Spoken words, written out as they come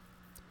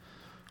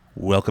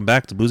Welcome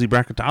back to Boozy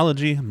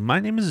Bracketology. My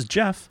name is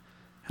Jeff,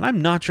 and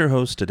I'm not your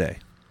host today.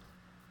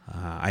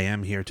 I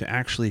am here to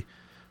actually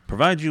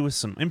provide you with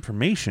some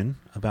information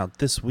about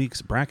this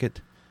week's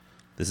bracket.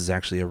 This is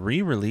actually a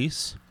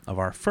re-release of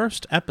our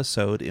first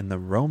episode in the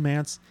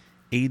Romance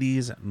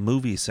 80s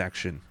movie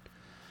section.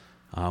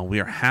 We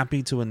are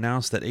happy to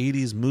announce that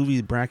 80s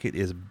movie bracket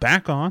is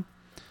back on.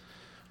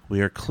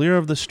 We are clear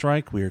of the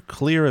strike. We are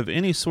clear of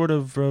any sort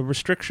of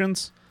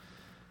restrictions.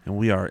 And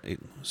we are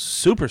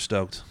super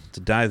stoked to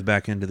dive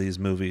back into these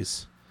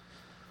movies.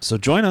 So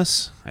join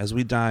us as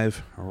we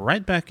dive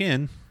right back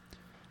in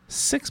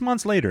 6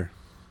 months later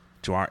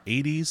to our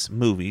 80s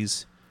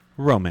movies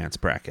romance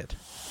bracket.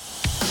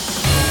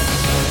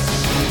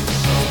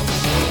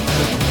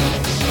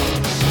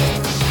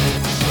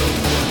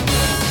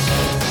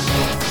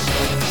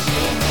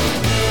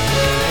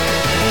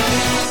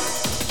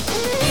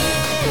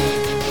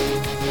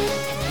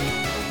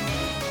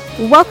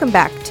 Welcome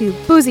back to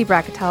Boozy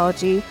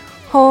Bracketology,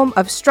 home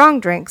of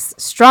strong drinks,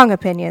 strong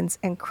opinions,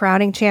 and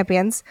crowning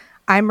champions.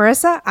 I'm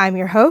Marissa, I'm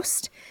your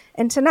host,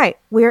 and tonight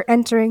we're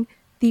entering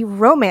the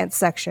romance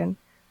section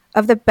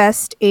of the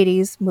best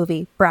 80s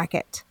movie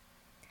bracket.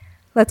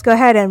 Let's go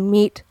ahead and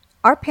meet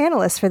our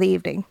panelists for the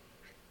evening.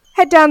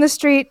 Head down the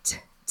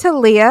street to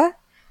Leah.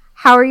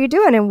 How are you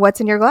doing and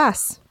what's in your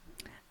glass?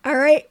 All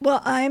right.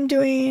 Well, I'm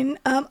doing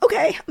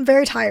okay. I'm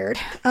very tired.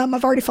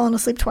 I've already fallen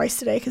asleep twice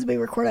today because we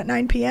record at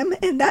 9 p.m.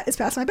 and that is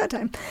past my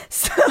bedtime.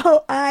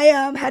 So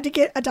I had to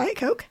get a Diet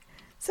Coke.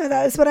 So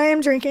that is what I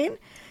am drinking.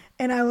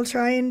 And I will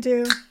try and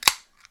do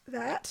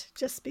that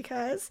just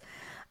because.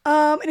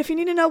 And if you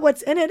need to know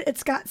what's in it,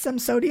 it's got some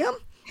sodium.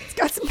 It's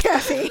got some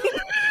caffeine.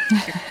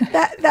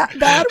 that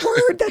bad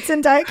word that's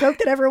in Diet Coke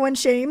that everyone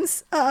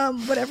shames,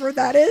 whatever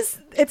that is,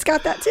 it's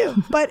got that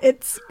too. But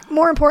it's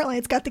more importantly,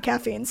 it's got the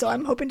caffeine. So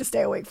I'm hoping to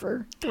stay awake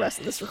for the rest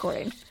of this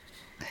recording.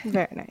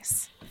 Very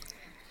nice.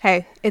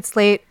 Hey, it's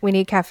late. We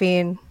need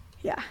caffeine.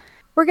 Yeah.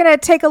 We're going to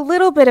take a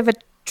little bit of a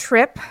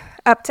trip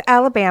up to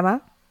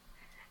Alabama.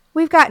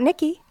 We've got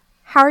Nikki.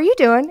 How are you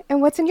doing?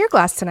 And what's in your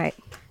glass tonight?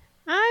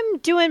 I'm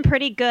doing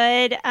pretty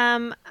good.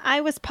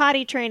 I was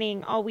potty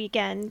training all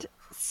weekend.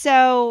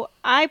 So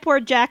I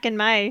poured Jack in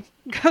my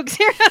Coke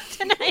Zero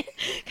tonight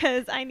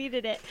because I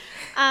needed it.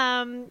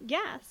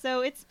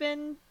 So it's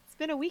been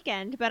a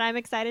weekend, but I'm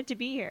excited to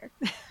be here.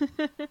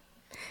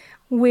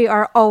 We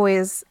are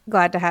always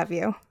glad to have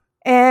you.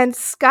 And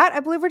Scott, I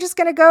believe we're just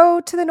going to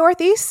go to the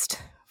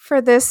Northeast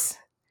for this,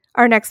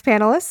 our next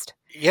panelist.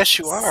 Yes,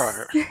 you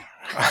are.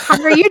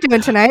 How are you doing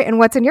tonight, and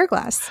what's in your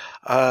glass?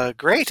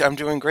 Great. I'm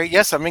doing great.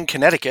 Yes, I'm in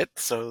Connecticut,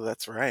 so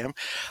that's where I am.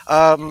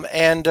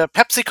 And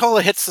Pepsi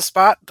Cola hits the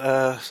spot.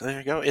 There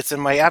you go. It's in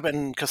my Abbott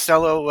and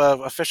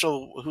Costello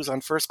official Who's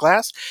on First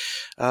Glass.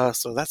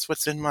 So that's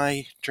what's in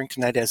my drink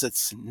tonight, as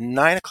it's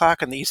 9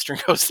 o'clock on the Eastern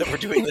Coast that we're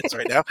doing this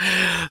right now.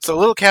 So a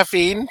little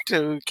caffeine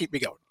to keep me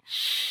going.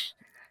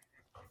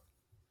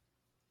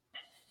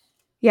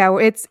 Yeah,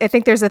 I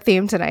think there's a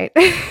theme tonight.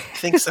 I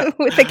think so.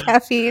 With the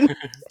caffeine.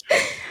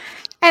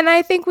 And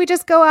I think we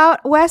just go out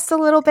west a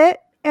little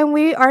bit, and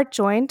we are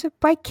joined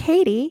by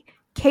Katie.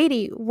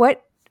 Katie,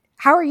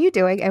 how are you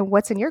doing, and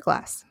what's in your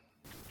glass?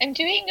 I'm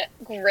doing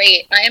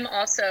great. I am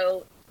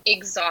also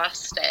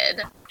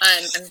exhausted.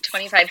 I'm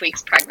 25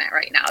 weeks pregnant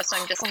right now, so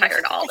I'm just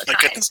tired all the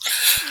time.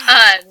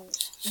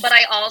 But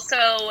I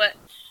also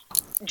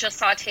just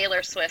saw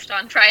Taylor Swift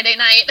on Friday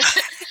night.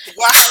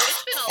 Wow. So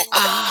it's been a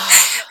long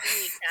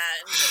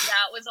weekend.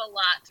 That was a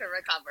lot to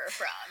recover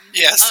from.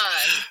 Yes.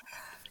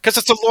 Because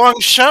it's a long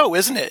show,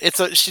 isn't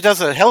it? She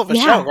does a hell of a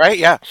show, right?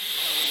 Yeah.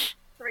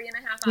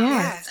 3.5 hours,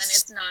 and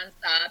it's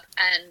nonstop,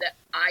 and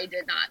I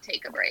did not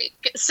take a break.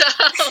 So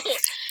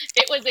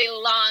it was a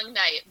long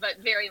night, but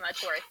very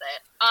much worth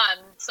it.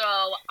 So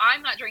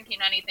I'm not drinking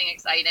anything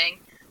exciting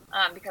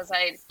because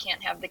I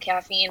can't have the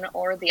caffeine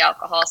or the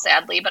alcohol,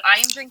 sadly. But I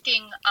am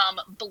drinking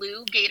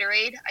Blue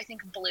Gatorade. I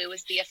think Blue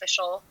is the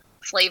official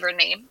flavor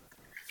name.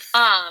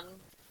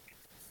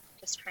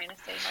 Just trying to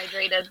stay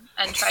hydrated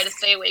and try to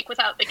stay awake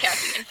without the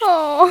caffeine.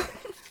 Oh,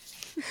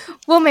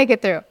 we'll make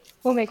it through.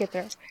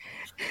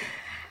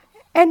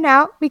 And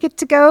now we get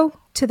to go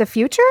to the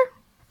future.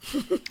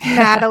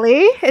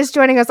 Natalie is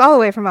joining us all the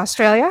way from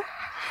Australia.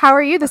 How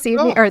are you this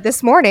evening or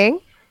this morning?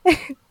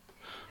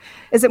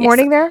 Is it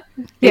morning there?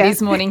 It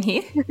is morning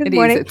here. It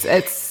is.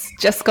 It's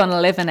just gone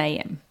 11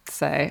 a.m.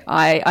 So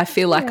I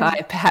feel like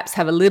I perhaps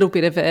have a little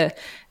bit of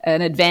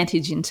an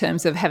advantage in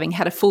terms of having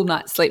had a full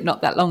night's sleep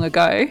not that long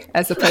ago,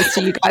 as opposed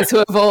to you guys who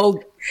have all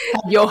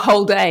had your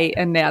whole day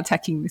and now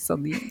tacking this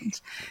on the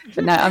end.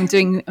 But no, I'm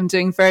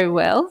doing very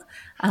well.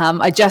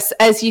 I just,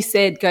 as you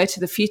said, go to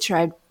the future.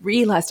 I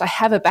realised I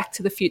have a Back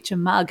to the Future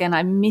mug and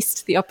I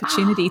missed the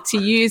opportunity to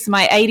use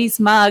my 80s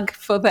mug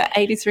for the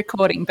 80s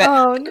recording. But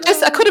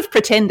I could have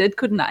pretended,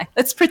 couldn't I?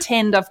 Let's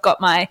pretend I've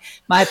got my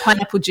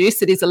pineapple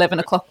juice. It is 11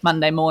 o'clock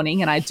Monday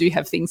morning and I do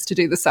have things to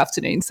do this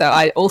afternoon. So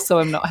I also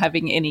am not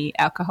having any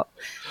alcohol.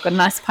 Got a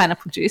nice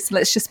pineapple juice.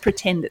 Let's just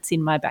pretend it's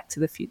in my Back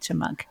to the Future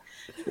mug,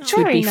 which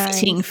would be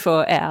fitting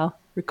for our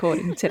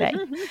recording today.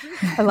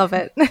 I love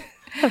it.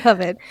 I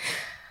love it.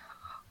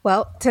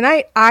 Well,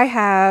 tonight I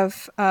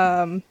have,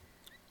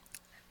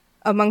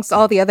 amongst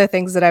all the other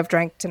things that I've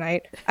drank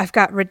tonight, I've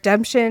got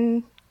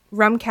Redemption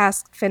rum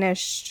cask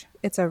finished.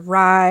 It's a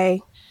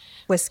rye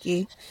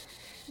whiskey.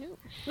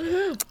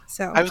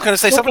 So I was going to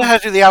say, someone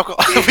had to do the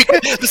alcohol.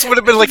 This would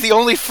have been like the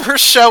only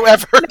first show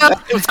ever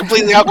that was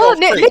completely alcohol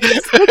free.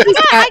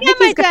 I got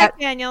my Jack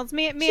Daniels.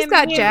 Me and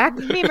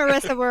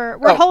Marissa,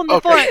 we're holding the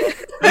fort.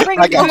 We're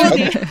bringing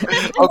boozy.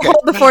 We'll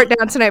hold the fort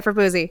down tonight for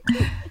boozy.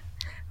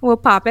 We'll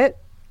pop it.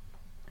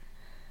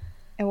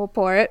 And we'll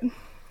pour it.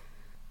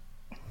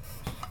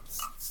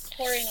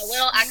 Pouring a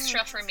little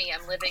extra for me.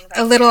 I'm living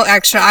a little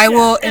extra. I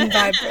will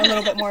imbibe a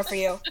little bit more for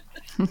you.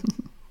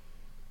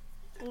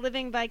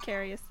 Living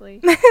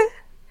vicariously.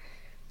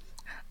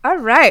 All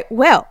right.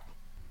 Well,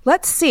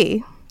 let's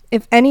see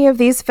if any of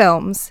these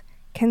films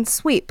can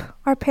sweep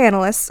our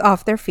panelists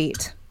off their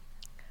feet.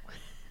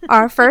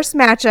 Our first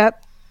matchup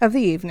of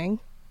the evening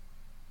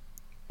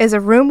is A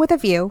Room with a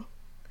View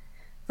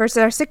versus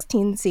our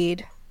 16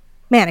 seed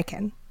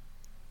Mannequin.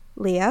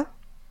 Leah?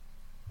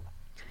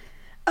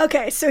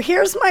 Okay, so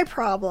here's my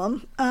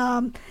problem.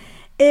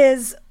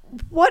 Is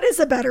what is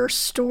a better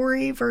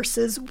story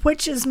versus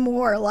which is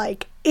more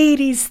like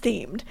 80s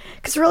themed?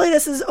 Because really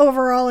this is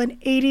overall an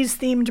 80s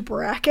themed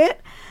bracket.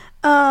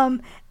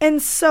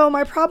 And so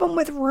my problem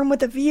with Room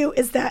with a View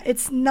is that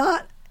it's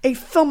not a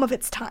film of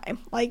its time.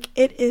 Like,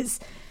 it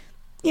is,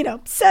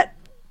 set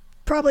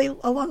probably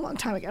a long, long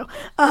time ago.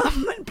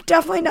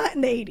 Definitely not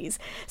in the 80s.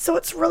 So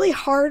it's really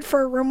hard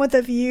for A Room with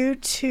a View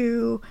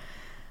to,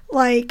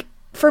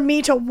 for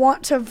me to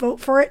want to vote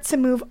for it to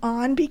move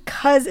on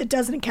because it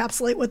doesn't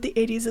encapsulate what the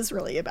 80s is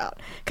really about,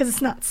 because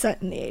it's not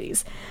set in the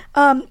 80s.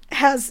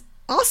 Has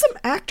awesome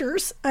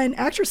actors and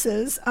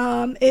actresses.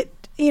 It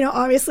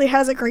obviously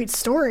has a great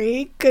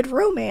story, good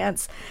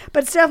romance,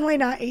 but it's definitely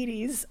not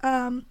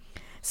 80s.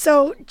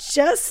 So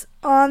just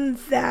on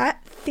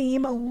that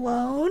theme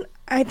alone,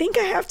 I think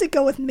I have to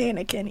go with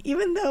Mannequin,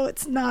 even though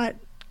it's not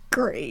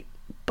great.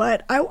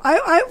 But I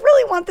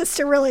really want this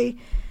to really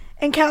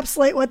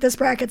encapsulate what this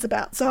bracket's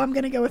about. So I'm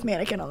going to go with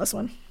Mannequin on this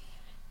one.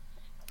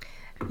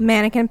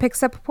 Mannequin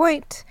picks up a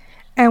point,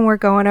 and we're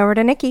going over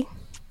to Nikki.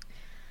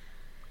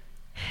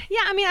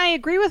 Yeah, I mean, I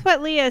agree with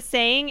what Leah is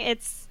saying.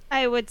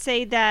 I would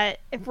say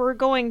that if we're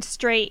going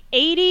straight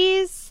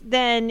 80s,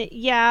 then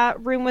yeah,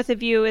 Room with a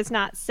View is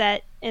not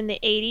set in the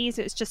 80s.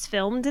 It's just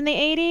filmed in the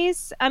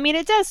 80s. I mean,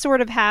 it does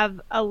sort of have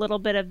a little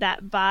bit of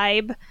that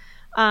vibe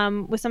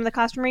with some of the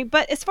costumery.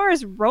 But as far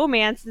as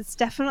romance, it's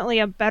definitely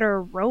a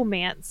better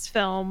romance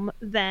film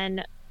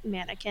than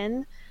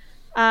Mannequin.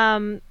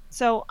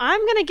 So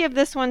I'm going to give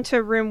this one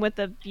to Room with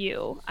a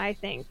View, I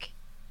think.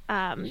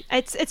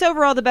 It's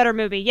overall the better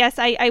movie. Yes,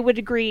 I would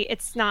agree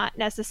it's not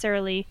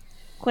necessarily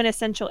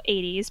quintessential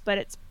 80s, but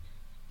it's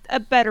a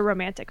better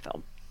romantic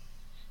film.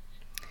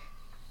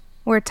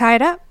 We're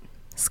tied up.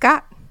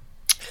 Scott?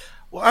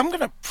 Well, I'm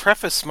going to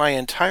preface my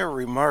entire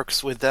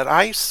remarks with that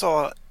I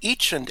saw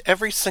each and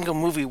every single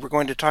movie we're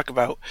going to talk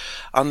about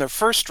on their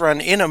first run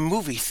in a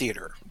movie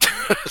theater.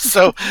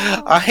 So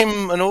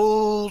I'm an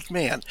old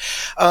man.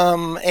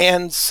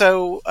 And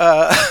so,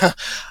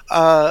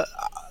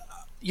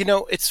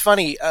 it's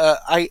funny.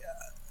 I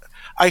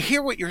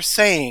hear what you're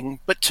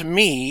saying, but to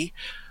me,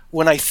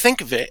 when I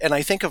think of it and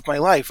I think of my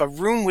life, A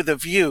Room with a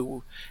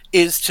View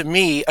is to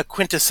me a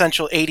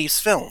quintessential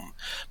 80s film,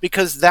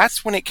 because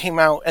that's when it came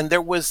out, and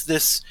there was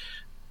this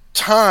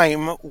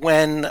time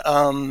when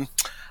the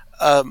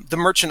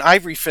Merchant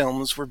Ivory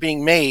films were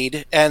being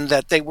made, and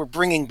that they were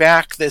bringing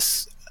back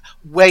this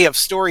way of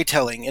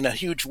storytelling in a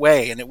huge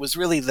way, and it was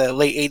really the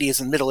late 80s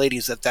and middle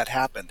 80s that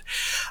happened.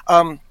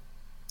 The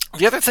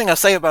other thing I'll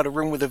say about A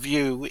Room with a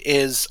View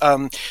is,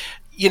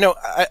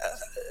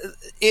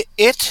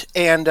 it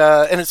and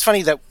it's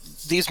funny that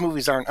these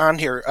movies aren't on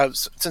here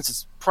since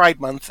it's Pride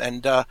Month,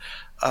 and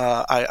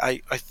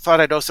I thought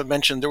I'd also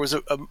mention there was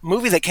a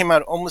movie that came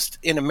out almost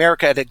in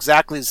America at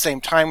exactly the same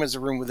time as A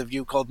Room with a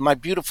View called My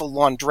Beautiful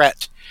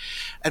Laundrette,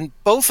 and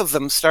both of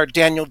them starred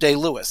Daniel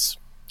Day-Lewis.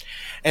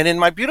 And in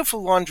My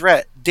Beautiful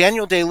Laundrette,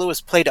 Daniel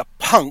Day-Lewis played a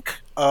punk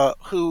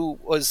who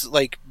was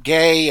like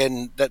gay,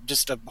 and that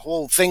just a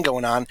whole thing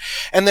going on.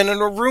 And then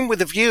in A Room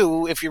with a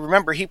View, if you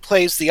remember, he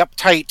plays the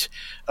uptight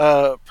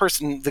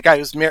person, the guy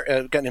who's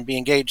going to be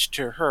engaged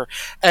to her.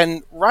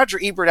 And Roger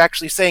Ebert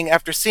actually saying,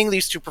 after seeing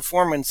these two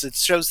performances, it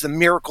shows the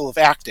miracle of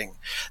acting,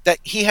 that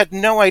he had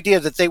no idea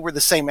that they were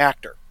the same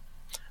actor.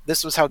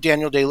 This was how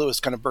Daniel Day-Lewis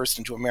kind of burst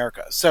into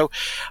America. So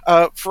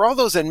for all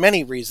those and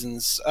many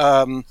reasons,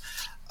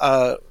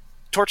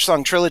 Torch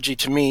Song Trilogy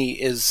to me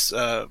is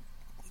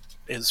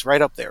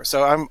right up there.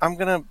 So I'm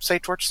gonna say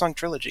Torch Song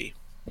Trilogy.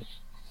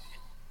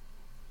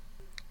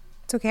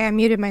 It's okay, I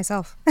muted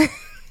myself.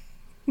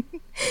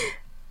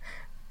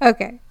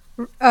 Okay.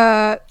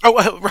 A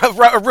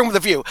Room with a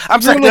View.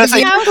 I'm sorry.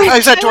 I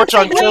said Torch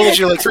Song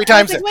Trilogy like 3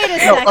 times.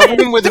 No, A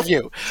Room with a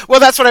View.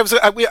 Well, that's what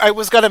I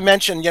was going to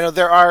mention.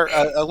 There are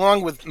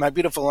along with My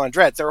Beautiful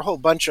Laundrette, there are a whole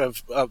bunch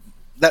of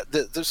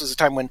this was a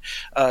time when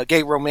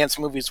gay romance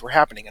movies were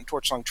happening, and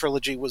Torchsong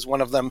Trilogy was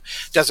one of them.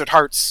 Desert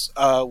Hearts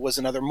was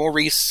another.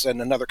 Maurice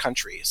and Another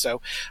Country.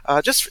 So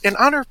just in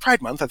honor of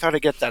Pride Month, I thought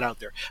I'd get that out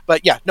there.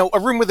 But yeah, no, A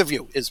Room with a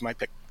View is my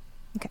pick.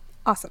 Okay,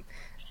 awesome.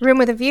 Room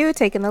with a View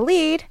taking the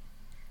lead.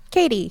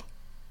 Katie.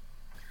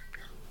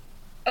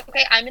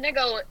 Okay, I'm going to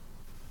go.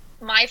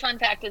 My fun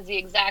fact is the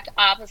exact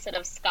opposite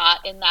of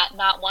Scott in that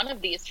not one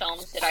of these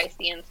films did I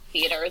see in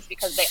theaters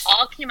because they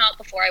all came out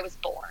before I was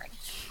born.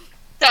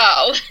 So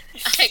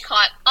I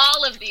caught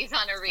all of these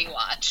on a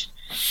rewatch.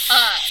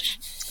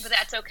 But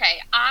that's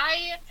okay.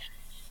 I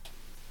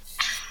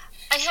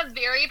have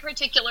very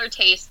particular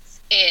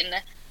tastes in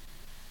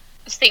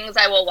things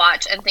I will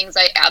watch and things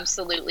I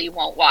absolutely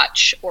won't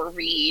watch or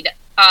read.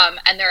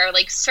 And there are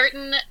like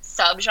certain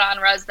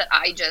subgenres that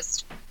I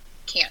just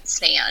can't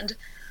stand.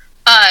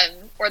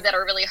 Or that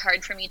are really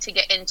hard for me to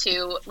get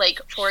into.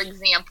 Like, for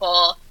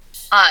example,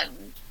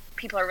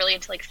 people are really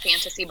into like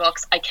fantasy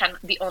books.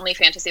 The only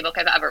fantasy book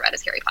I've ever read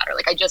is Harry Potter.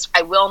 Like,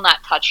 I will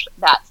not touch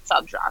that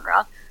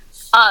subgenre.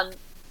 And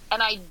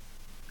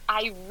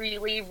I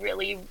really,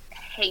 really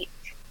hate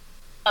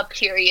a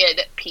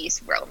period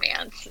piece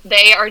romance.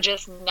 They are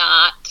just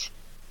not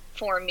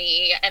for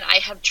me. And I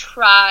have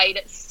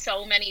tried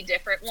so many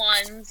different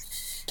ones.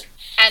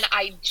 And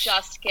I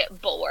just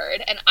get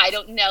bored. And I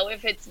don't know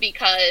if it's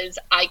because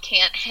I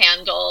can't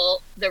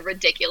handle the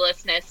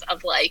ridiculousness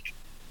of, like,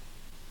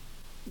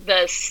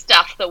 the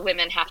stuff the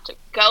women have to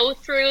go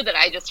through that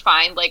I just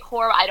find, like,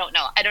 horrible. I don't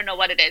know. I don't know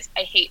what it is.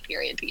 I hate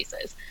period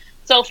pieces.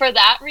 So for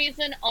that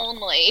reason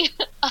only,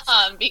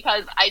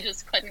 because I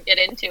just couldn't get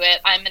into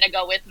it, I'm going to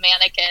go with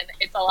Mannequin.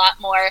 It's a lot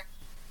more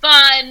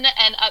fun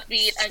and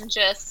upbeat and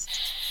just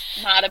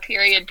not a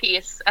period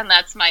piece. And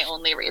that's my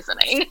only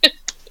reasoning.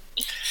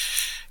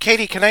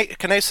 Katie,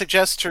 can I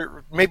suggest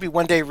to maybe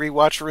one day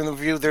rewatch Room with a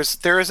View?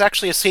 There is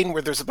actually a scene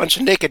where there's a bunch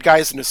of naked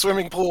guys in a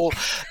swimming pool.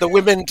 The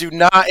women do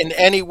not in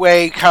any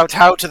way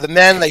kowtow to the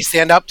men. They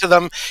stand up to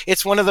them.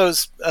 It's one of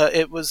those.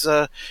 It was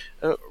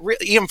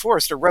E.M.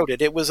 Forrester wrote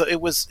it. It was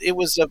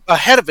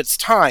ahead of its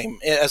time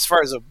as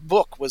far as a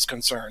book was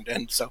concerned.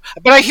 And so,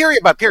 but I hear you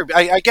about period.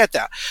 I get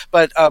that.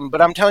 But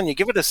I'm telling you,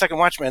 give it a second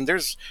watch, man.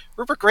 There's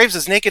Rupert Graves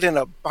is naked in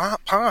a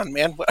pond,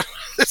 man.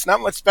 It's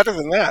not much better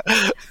than that.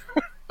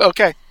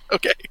 Okay.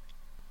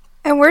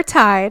 And we're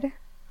tied.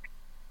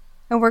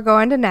 And we're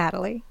going to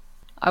Natalie.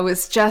 I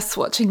was just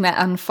watching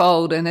that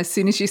unfold, and as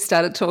soon as you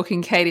started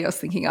talking, Katie, I was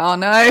thinking, oh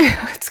no,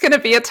 it's going to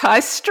be a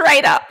tie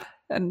straight up,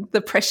 and the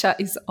pressure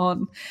is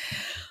on.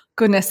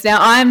 Goodness. Now,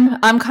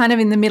 I'm kind of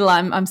in the middle.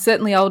 I'm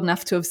certainly old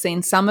enough to have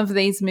seen some of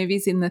these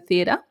movies in the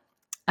theatre,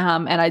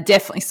 and I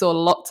definitely saw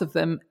lots of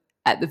them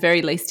at the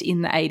very least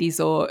in the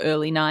 80s or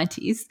early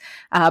 90s.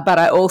 But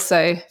I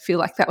also feel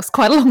like that was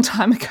quite a long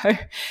time ago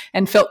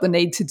and felt the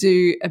need to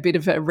do a bit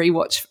of a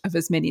rewatch of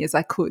as many as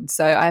I could.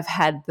 So I've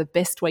had the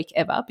best week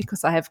ever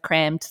because I have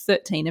crammed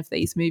 13 of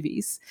these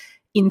movies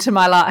into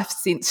my life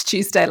since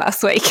Tuesday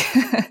last week.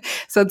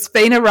 So it's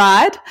been a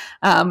ride.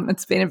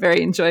 It's been a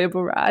very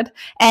enjoyable ride.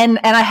 And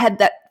I had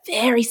that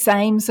very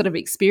same sort of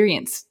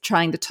experience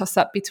trying to toss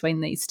up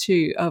between these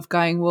two of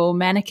going, well,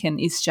 Mannequin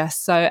is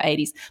just so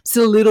 80s. I'm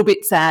still a little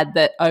bit sad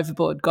that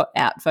Overboard got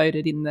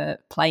outvoted in the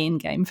play-in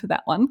game for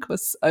that one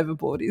because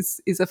Overboard is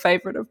a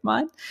favourite of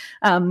mine.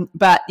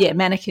 But yeah,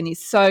 Mannequin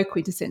is so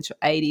quintessential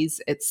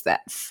 80s. It's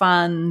that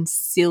fun,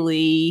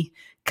 silly,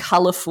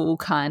 colourful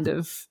kind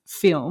of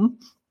film.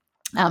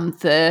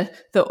 The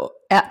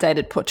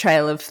outdated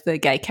portrayal of the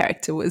gay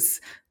character was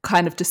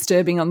kind of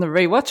disturbing on the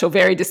rewatch, or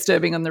very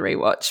disturbing on the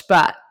rewatch,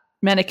 but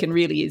Mannequin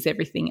really is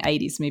everything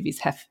 80s movies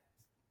have,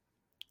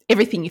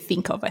 everything you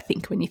think of, I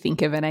think, when you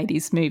think of an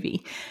 80s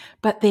movie.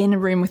 But then A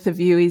Room with a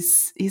View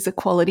is a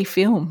quality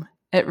film.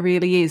 It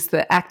really is.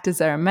 The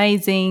actors are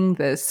amazing,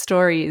 the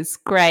story is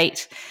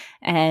great,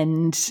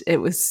 and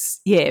it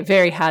was,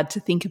 very hard to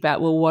think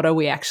about, well, what are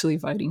we actually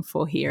voting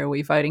for here? Are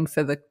we voting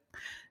for the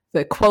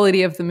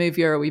quality of the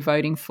movie, or are we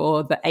voting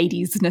for the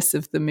 80s-ness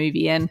of the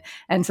movie? And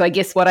so I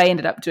guess what I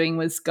ended up doing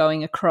was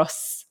going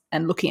across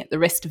and looking at the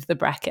rest of the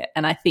bracket.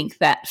 And I think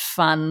that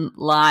fun,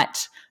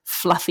 light,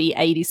 fluffy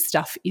 80s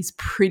stuff is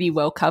pretty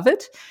well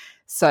covered.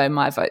 So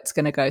my vote's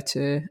going to go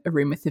to A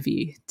Room with a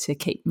View to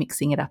keep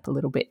mixing it up a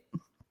little bit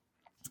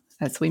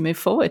as we move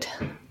forward.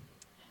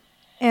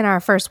 And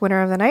our first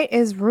winner of the night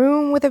is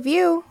Room with a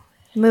View.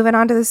 Moving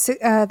on to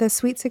the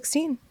Sweet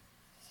 16.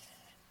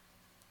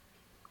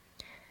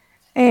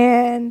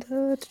 And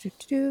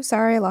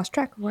sorry, I lost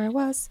track of where I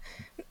was.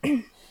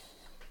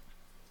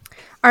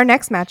 Our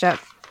next matchup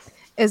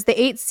is the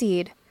 8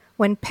 seed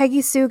When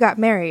Peggy Sue Got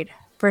Married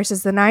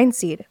versus the 9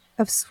 seed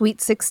of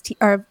Sweet 16,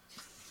 or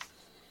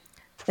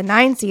the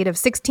 9 seed of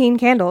 16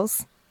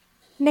 Candles,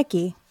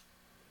 Nikki.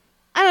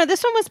 I don't know.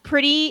 This one was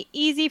pretty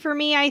easy for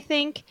me, I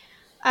think.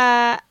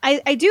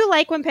 I do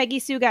like When Peggy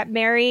Sue Got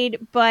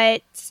Married,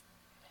 but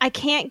I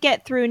can't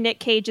get through Nick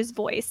Cage's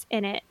voice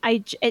in it.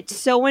 It's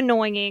so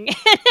annoying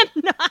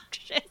and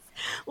obnoxious.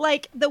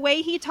 Like, the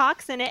way he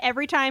talks in it,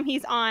 every time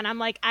he's on, I'm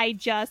like, I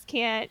just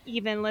can't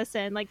even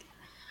listen. Like,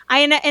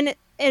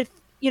 if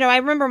I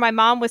remember my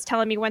mom was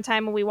telling me one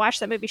time when we watched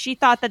that movie, she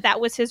thought that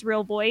was his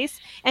real voice,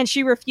 and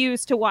she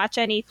refused to watch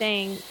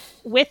anything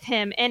with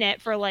him in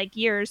it for like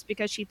years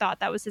because she thought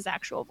that was his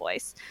actual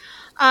voice.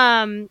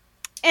 And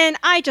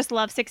I just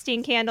love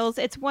 16 Candles.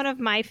 It's one of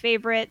my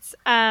favorites.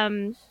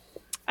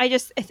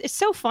 It's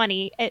so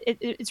funny.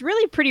 It's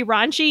really pretty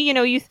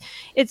raunchy.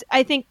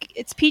 I think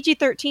it's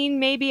PG-13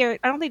 maybe, or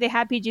I don't think they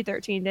had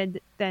PG-13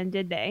 then,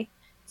 did they?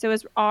 So it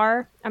was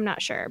R. I'm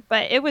not sure,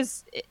 but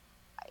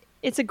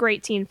it's a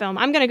great teen film.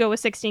 I'm going to go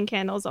with 16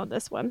 Candles on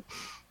this one.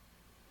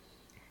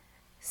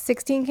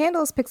 16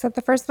 Candles picks up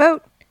the first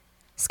vote.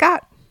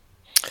 Scott.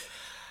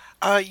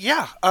 I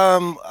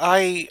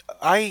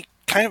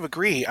kind of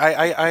agree.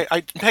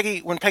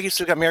 When Peggy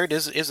Sue Got Married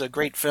is a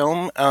great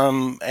film,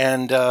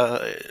 and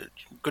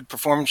good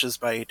performances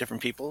by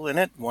different people in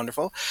it.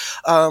 Wonderful.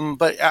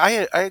 But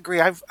I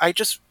agree. I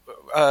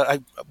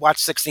watched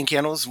 16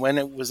 Candles when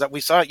it was that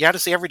we saw it. You had to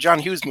see every John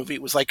Hughes movie.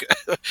 It was like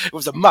it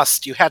was a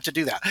must. You had to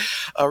do that,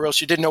 or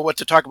else you didn't know what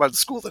to talk about at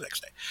school the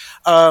next day.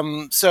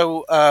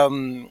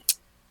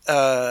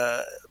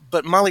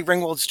 But Molly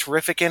Ringwald's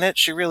terrific in it.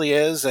 She really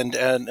is, and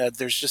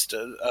there's just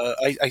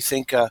I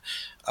think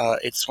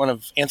it's one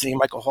of Anthony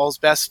Michael Hall's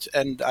best,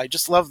 and I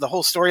just love the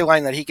whole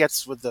storyline that he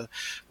gets with the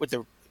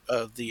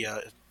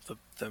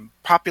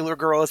popular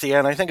girl at the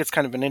end. I think it's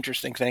kind of an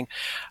interesting thing.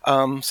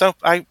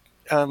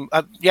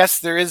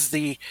 Yes,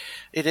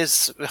 it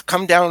is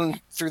come down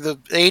through the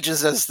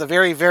ages as the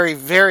very, very,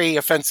 very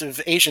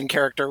offensive Asian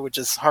character, which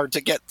is hard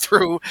to get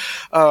through.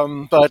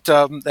 But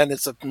then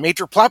it's a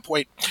major plot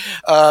point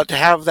to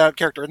have that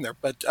character in there.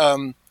 But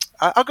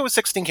I'll go with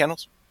 16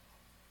 Candles.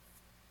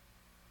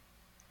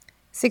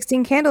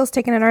 16 Candles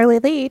taking an early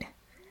lead.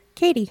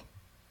 Katie.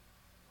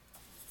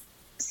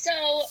 So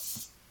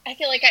I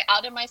feel like I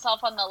outed myself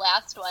on the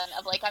last one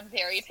of like, I'm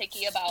very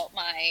picky about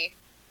my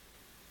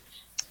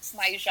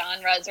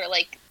genres or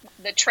like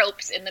the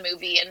tropes in the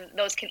movie, and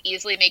those can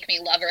easily make me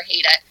love or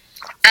hate it.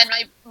 And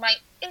my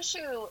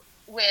issue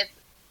with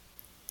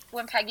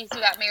When Peggy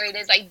Sue Got Married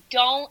is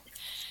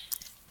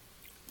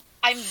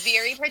I'm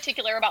very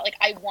particular about like,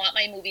 I want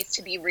my movies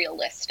to be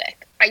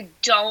realistic. I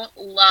don't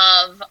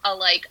love a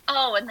like,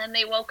 oh, and then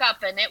they woke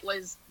up and it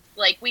was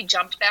like we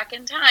jumped back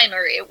in time,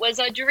 or it was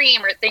a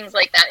dream, or things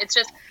like that. It's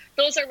just,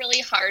 those are really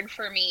hard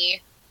for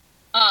me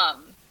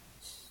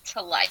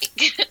to like.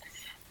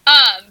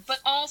 But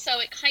also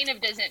it kind of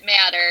doesn't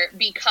matter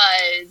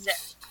because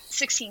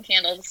 16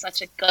 Candles is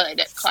such a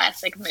good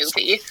classic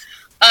movie.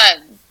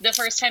 The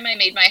first time I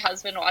made my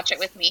husband watch it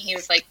with me, he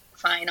was like,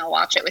 fine, I'll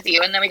watch it with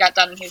you. And then we got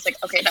done and he was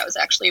like, okay, that was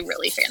actually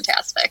really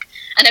fantastic.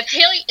 And if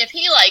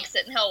he likes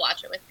it and he'll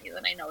watch it with me,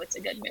 then I know it's a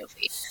good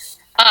movie.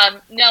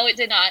 No, it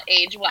did not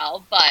age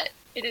well, but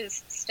it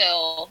is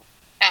still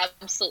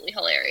absolutely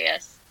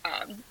hilarious,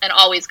 and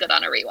always good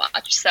on a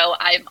rewatch. So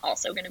I'm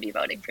also going to be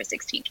voting for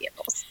 16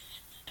 Candles.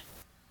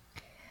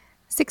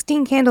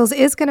 16 Candles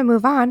is going to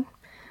move on,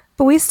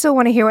 but we still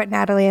want to hear what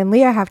Natalie and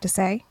Leah have to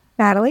say.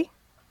 Natalie?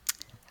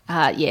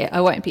 I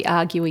won't be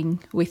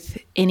arguing with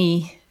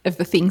any of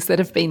the things that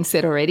have been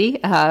said already.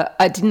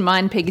 I didn't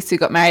mind Peggy Sue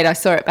Got Married. I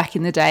saw it back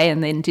in the day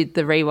and then did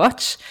the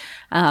rewatch.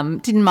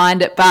 Didn't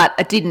mind it, but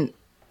I didn't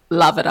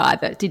love it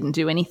either. It didn't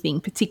do anything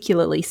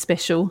particularly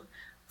special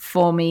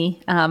for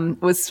me.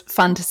 It was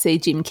fun to see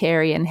Jim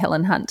Carrey and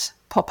Helen Hunt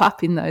pop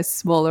up in those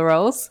smaller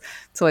roles.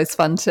 It's always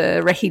fun to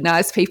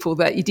recognise people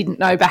that you didn't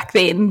know back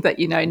then that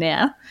you know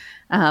now.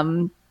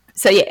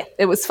 So, yeah,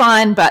 it was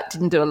fine, but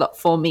didn't do a lot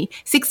for me.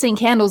 16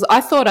 Candles,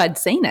 I thought I'd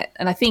seen it.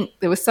 And I think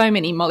there were so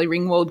many Molly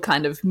Ringwald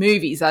kind of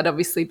movies. I'd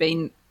obviously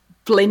been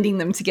blending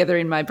them together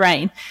in my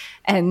brain.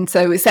 And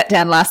so we sat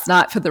down last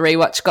night for the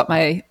rewatch, got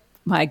my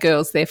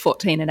girls, they're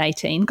 14 and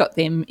 18, got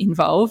them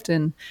involved,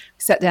 and we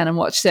sat down and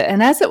watched it.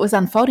 And as it was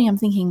unfolding, I'm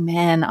thinking,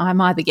 man, I'm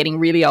either getting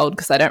really old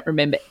because I don't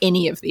remember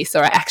any of this,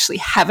 or I actually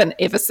haven't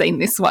ever seen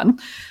this one.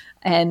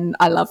 And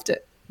I loved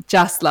it.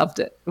 Just loved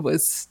it. It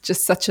was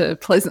just such a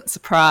pleasant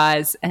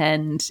surprise.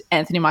 And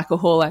Anthony Michael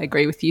Hall, I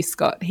agree with you,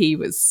 Scott. He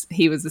was a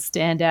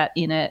standout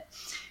in it.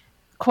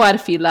 Quite a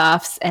few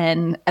laughs.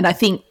 And I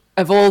think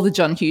of all the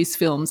John Hughes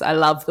films, I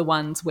love the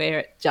ones where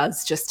it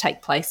does just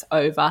take place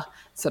over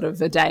sort of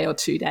a day or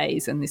 2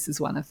 days. And this is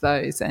one of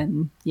those.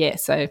 And yeah,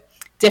 so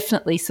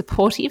definitely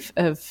supportive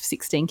of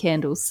 16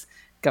 Candles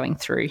going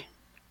through.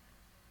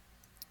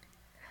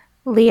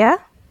 Leah?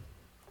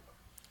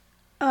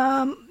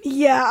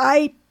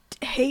 I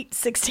hate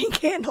 16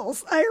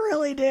 Candles. I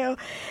really do.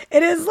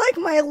 It is like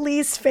my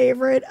least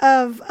favorite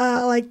of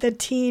like the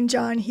teen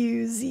John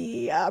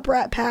Hughesy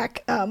Brat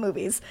Pack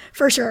movies,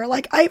 for sure.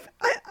 Like I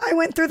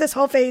went through this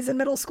whole phase in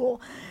middle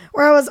school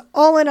where I was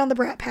all in on the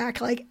Brat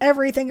Pack, like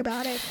everything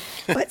about it.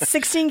 But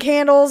 16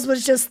 Candles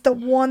was just the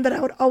one that I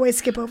would always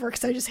skip over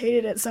because I just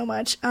hated it so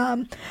much.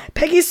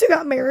 Peggy Sue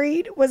Got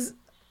Married was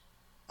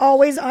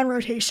always on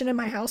rotation in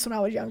my house when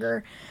I was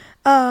younger.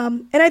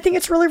 And I think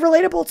it's really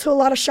relatable to a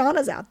lot of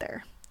Shaunas out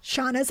there.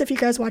 Shaunas, if you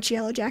guys watch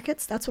Yellow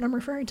Jackets, that's what I'm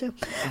referring to.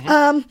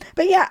 Mm-hmm.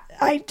 But yeah,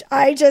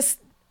 I just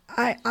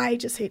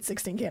hate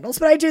 16 Candles,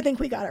 but I do think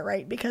we got it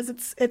right because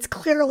it's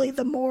clearly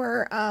the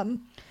more,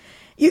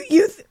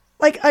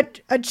 like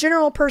a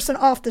general person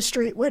off the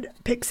street would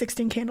pick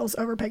 16 Candles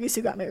over Peggy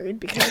Sue Got Married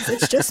because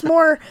it's just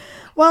more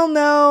well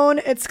known.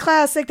 It's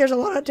classic. There's a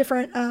lot of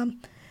different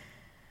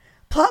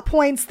plot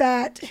points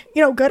that,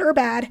 good or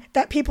bad,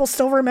 that people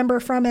still remember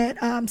from it.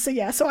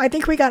 So I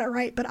think we got it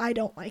right, but I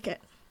don't like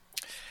it.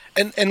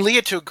 And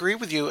Leah, to agree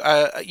with you,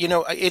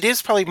 it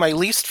is probably my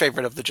least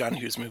favorite of the John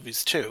Hughes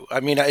movies too. I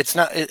mean, it's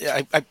not.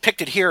 I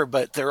picked it here,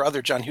 but there are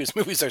other John Hughes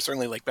movies I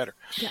certainly like better.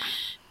 Yeah.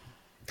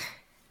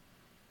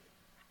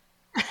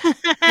 What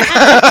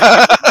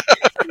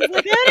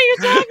are you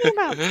talking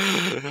about?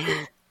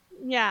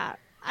 Yeah,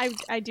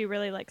 I do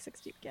really like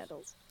 16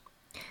 Candles.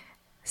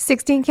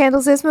 16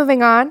 Candles is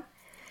moving on.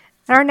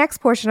 In our next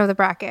portion of the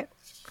bracket,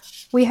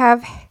 we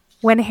have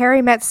When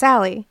Harry Met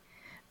Sally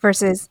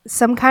versus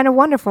Some Kind of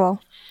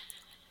Wonderful.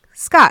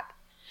 Scott.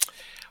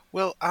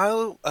 Well,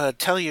 I'll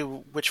tell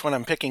you which one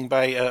I'm picking.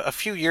 By a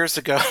few years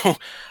ago,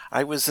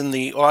 I was in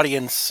the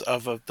audience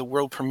of the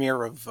world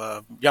premiere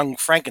of Young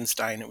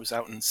Frankenstein. It was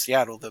out in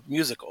Seattle, the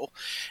musical.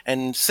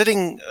 And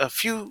sitting a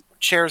few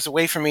chairs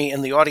away from me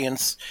in the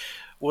audience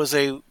was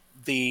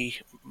the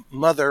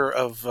mother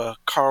of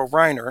Carl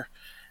Reiner.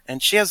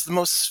 And she has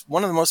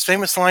one of the most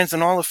famous lines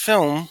in all of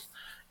film.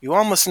 You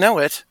almost know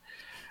it.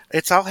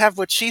 It's "I'll have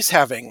what she's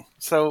having."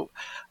 So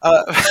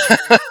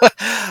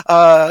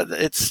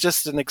it's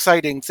just an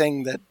exciting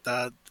thing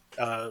that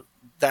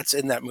that's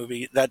in that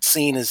movie. That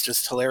scene is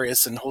just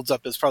hilarious and holds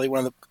up as probably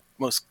one of the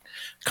most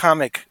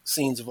comic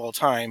scenes of all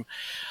time.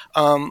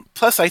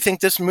 Plus, I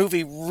think this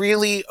movie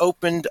really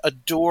opened a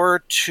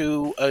door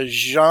to a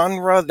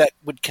genre that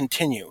would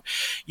continue.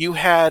 You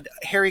had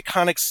Harry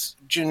Connick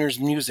Jr.'s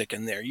music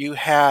in there. You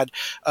had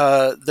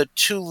the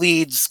two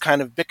leads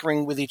kind of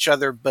bickering with each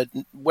other, but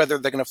whether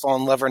they're going to fall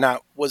in love or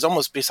not was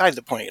almost beside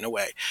the point in a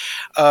way.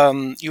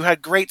 You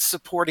had great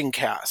supporting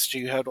cast.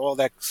 You had all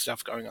that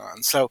stuff going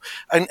on. So,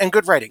 and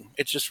good writing.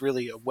 It's just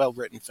really a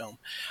well-written film.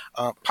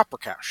 Popper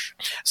Cash.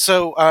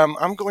 So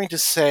I'm going to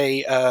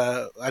say,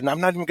 and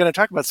I'm not even going to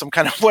talk about Some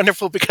Kind of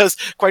Wonderful because,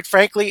 quite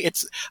frankly,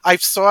 I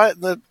saw it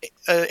in the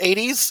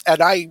 80's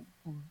and I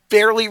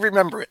barely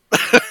remember it.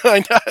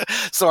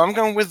 So I'm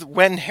going with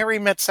When Harry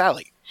Met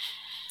Sally.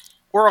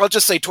 Or I'll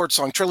just say Torch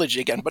Song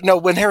Trilogy again, but no,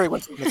 When Harry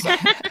Met Sally.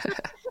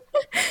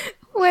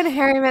 When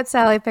Harry Met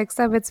Sally picks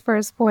up its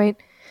first point.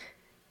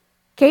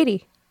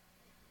 Katie.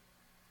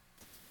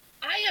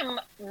 I am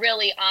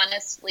really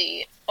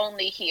honestly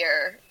only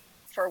here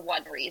for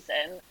one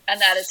reason, and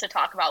that is to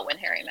talk about When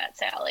Harry Met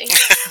Sally.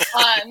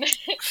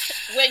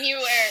 When you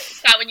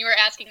were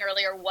asking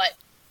earlier what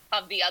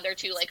of the other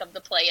two, like of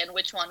the play and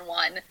which one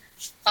won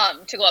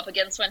to go up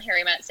against When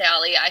Harry Met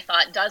Sally, I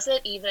thought, does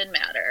it even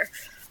matter?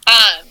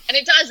 And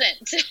it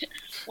doesn't.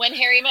 When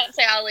Harry Met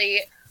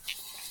Sally,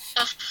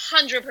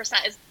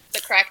 100% is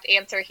the correct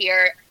answer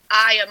here.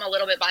 I am a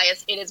little bit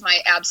biased. It is my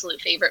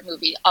absolute favorite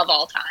movie of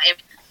all time.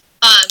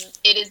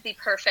 It is the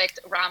perfect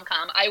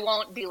rom-com. I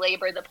won't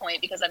belabor the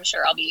point because I'm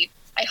sure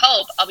I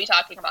hope I'll be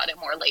talking about it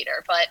more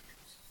later, but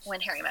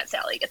When Harry Met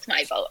Sally gets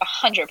my vote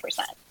 100%.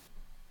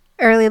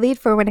 Early lead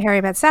for When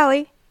Harry Met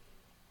Sally.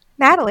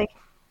 Natalie.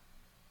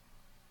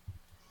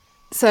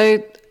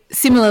 So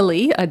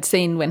similarly, I'd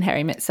seen When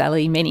Harry Met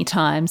Sally many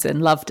times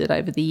and loved it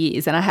over the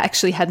years, and I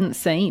actually hadn't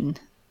seen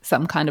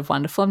Some Kind of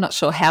Wonderful. I'm not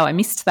sure how I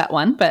missed that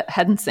one, but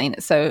hadn't seen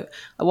it. So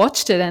I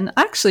watched it and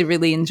I actually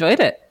really enjoyed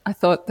it. I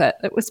thought that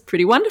it was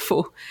pretty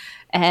wonderful.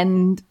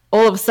 And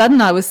all of a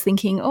sudden I was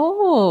thinking,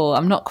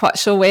 I'm not quite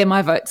sure where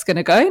my vote's going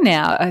to go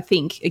now. I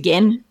think,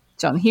 again,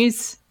 John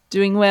Hughes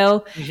doing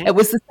well. Mm-hmm. It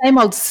was the same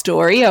old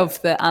story of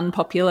the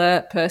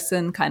unpopular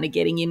person kind of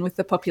getting in with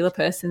the popular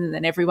person and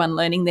then everyone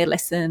learning their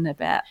lesson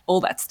about all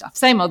that stuff.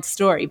 Same old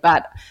story,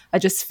 but I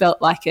just felt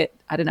like it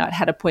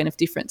had a point of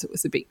difference. It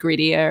was a bit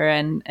grittier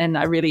and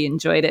I really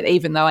enjoyed it.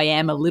 Even though I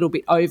am a little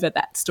bit over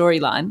that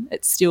storyline,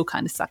 it still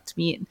kind of sucked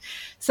me in.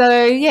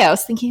 So, yeah, I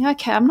was thinking,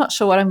 okay, I'm not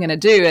sure what I'm going to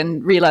do,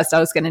 and realised I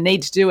was going to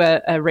need to do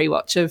a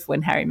rewatch of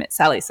When Harry Met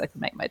Sally so I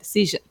could make my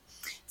decision.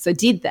 So I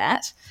did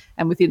that.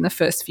 And within the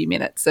first few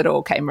minutes, it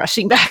all came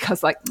rushing back. I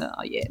was like,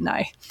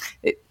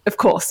 of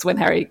course, When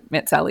Harry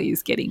Met Sally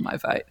is getting my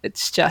vote.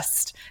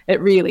 It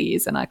really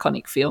is an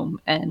iconic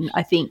film. And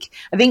I think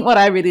what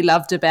I really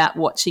loved about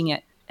watching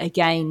it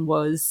again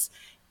was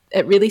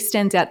it really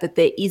stands out that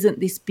there isn't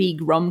this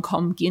big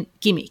rom-com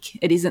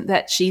gimmick. It isn't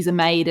that she's a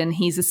maid and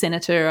he's a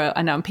senator.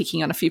 I know I'm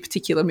picking on a few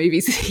particular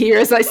movies here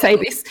as I say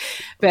this,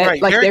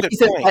 but right,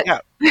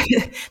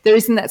 there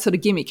isn't that sort of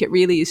gimmick. It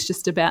really is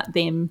just about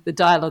them, the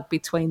dialogue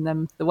between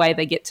them, the way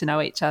they get to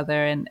know each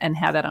other and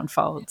how that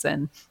unfolds.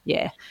 And,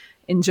 yeah,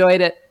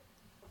 enjoyed it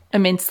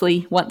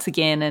immensely once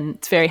again, and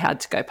it's very hard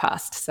to go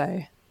past.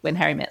 So When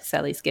Harry Met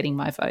Sally is getting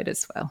my vote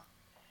as well.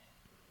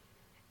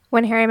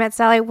 When Harry Met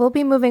Sally will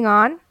be moving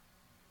on,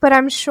 but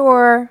I'm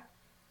sure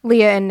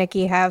Leah and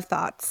Nikki have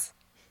thoughts.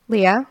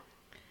 Leah?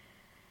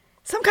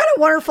 Some Kind of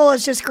Wonderful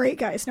is just great,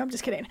 guys. No, I'm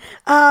just kidding.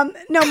 No,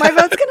 my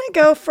vote's going to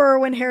go for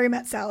When Harry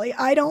Met Sally.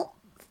 I don't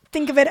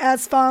think of it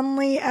as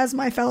fondly as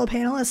my fellow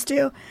panelists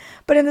do,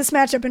 But in this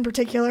matchup in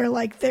particular,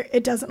 like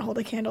it doesn't hold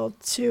a candle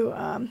to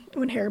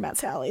When Harry Met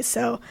Sally.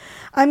 So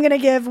I'm going to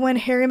give When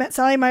Harry Met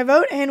Sally my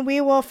vote, and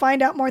we will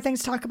find out more things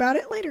to talk about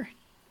it later.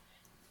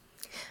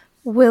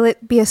 Will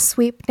it be a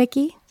sweep,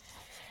 Nikki?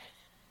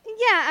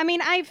 Yeah, I mean,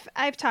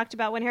 I've talked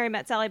about When Harry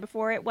Met Sally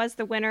before. It was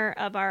the winner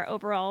of our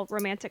overall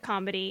romantic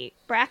comedy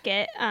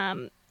bracket.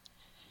 I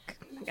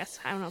guess,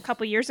 I don't know, a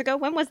couple years ago.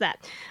 When was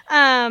that?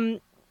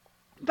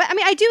 But I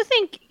mean, I do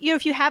think,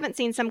 if you haven't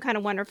seen Some Kind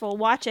of Wonderful,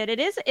 watch it. It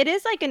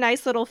is like a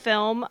nice little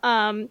film.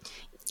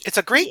 It's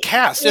a great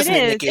cast, isn't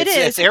it, Nikki?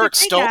 It's Eric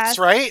Stoltz, cast.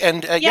 Right?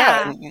 And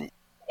yeah.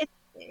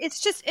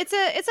 It's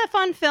a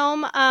fun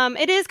film.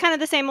 It is kind of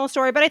the same old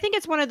story, but I think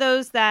it's one of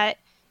those that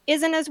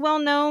isn't as well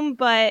known,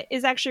 but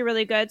is actually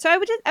really good. So I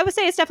would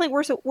say it's definitely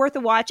worth a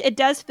watch. It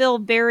does feel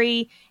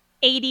very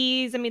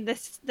 80s. I mean, the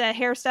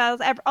hairstyles,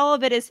 all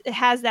of it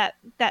has that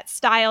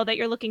style that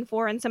you're looking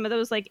for in some of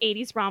those like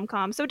 80s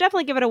rom-coms. So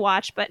definitely give it a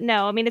watch. But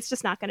no, I mean, it's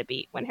just not going to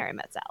beat When Harry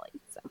Met Sally.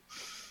 So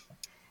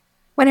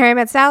When Harry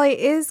Met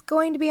Sally is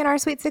going to be in our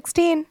Sweet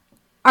 16.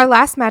 Our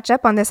last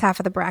matchup on this half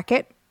of the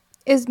bracket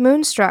is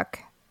Moonstruck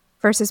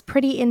versus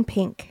Pretty in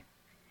Pink.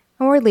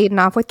 And we're leading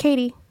off with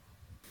Katie.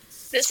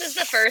 This is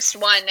the first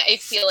one, I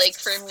feel like,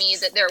 for me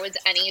that there was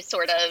any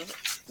sort of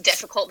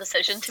difficult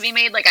decision to be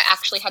made. Like, I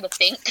actually had to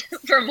think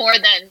for more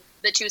than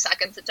the 2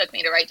 seconds it took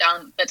me to write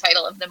down the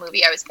title of the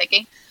movie I was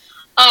picking.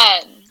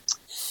 I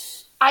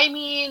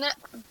mean,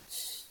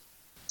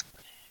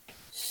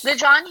 the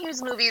John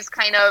Hughes movies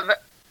kind of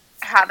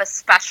have a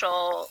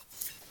special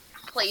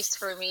place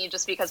for me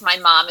just because my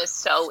mom is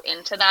so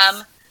into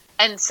them.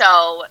 And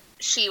so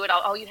she would,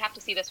 you have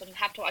to see this one, you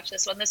have to watch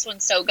this one, this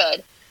one's so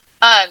good.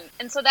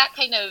 And so that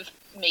kind of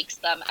makes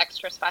them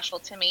extra special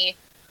to me.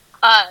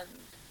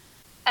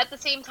 At the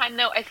same time,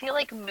 though, I feel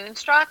like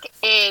Moonstruck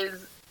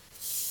is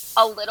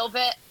a little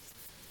bit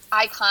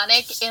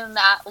iconic in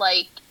that,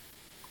 like,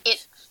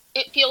 it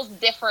feels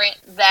different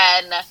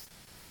than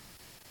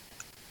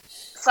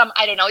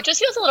I don't know, it just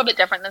feels a little bit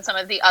different than some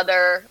of the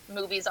other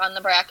movies on the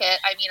bracket.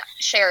 I mean,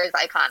 Cher is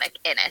iconic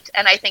in it,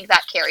 and I think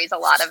that carries a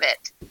lot of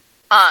it.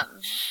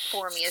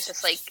 For me, it's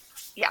just like,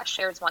 yeah,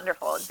 Cher's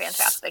wonderful and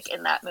fantastic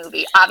in that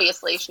movie.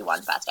 Obviously, she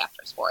won Best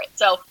Actress for it.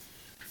 So,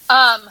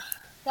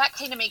 that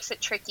kind of makes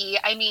it tricky.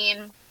 I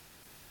mean,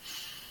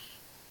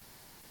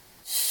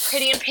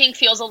 Pretty in Pink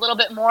feels a little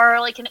bit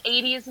more like an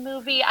 80s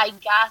movie, I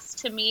guess,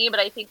 to me, but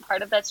I think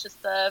part of that's just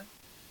the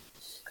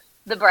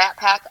Brat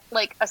Pack,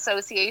 like,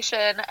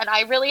 association. And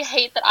I really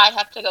hate that I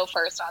have to go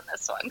first on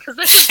this one, because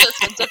this is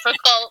just a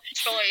difficult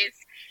choice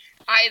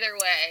either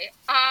way.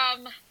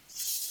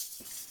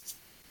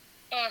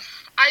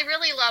 I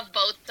really love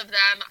both of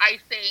them. I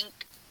think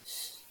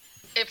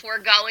if we're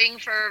going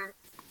for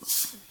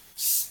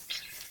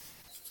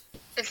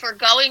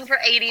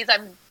 80s,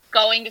 I'm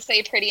going to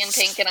say Pretty in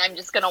Pink, and I'm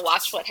just going to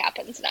watch what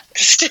happens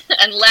next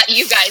and let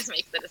you guys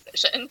make the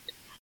decision.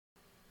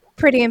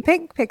 Pretty in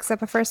Pink picks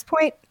up a first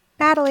point.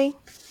 Natalie.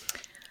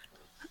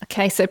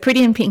 Okay, so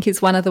Pretty in Pink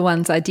is one of the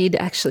ones I did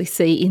actually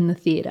see in the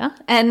theatre,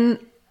 and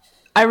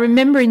I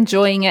remember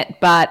enjoying it,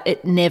 but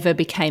it never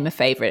became a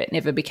favourite. It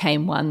never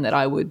became one that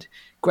I would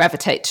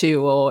gravitate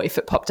to, or if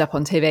it popped up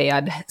on TV,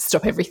 I'd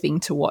stop everything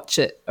to watch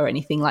it or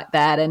anything like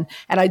that. And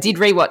I did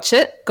rewatch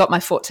it, got my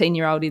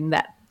 14-year-old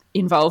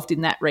involved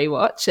in that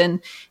rewatch, and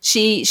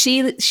she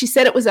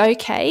said it was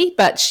okay,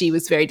 but she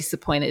was very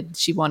disappointed.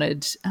 She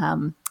wanted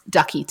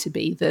Ducky to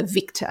be the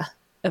victor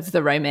of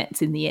the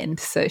romance in the end,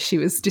 so she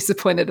was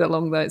disappointed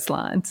along those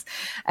lines.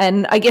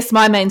 And I guess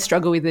my main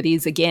struggle with it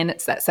is, again,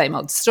 it's that same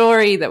old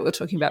story that we were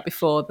talking about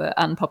before, the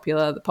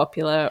unpopular, the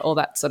popular, all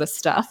that sort of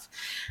stuff.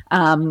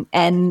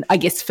 And I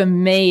guess for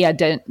me, I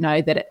don't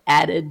know that it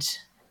added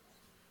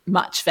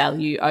much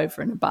value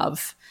over and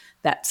above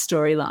that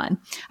storyline.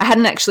 I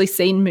hadn't actually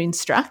seen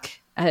Moonstruck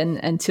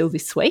until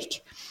this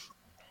week.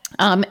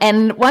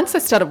 And once I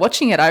started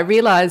watching it, I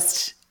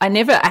realised I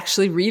never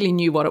actually really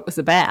knew what it was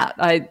about.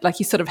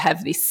 You sort of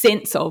have this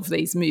sense of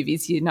these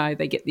movies,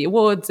 they get the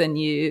awards and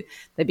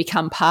they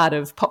become part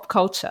of pop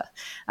culture.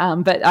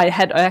 But I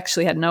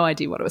actually had no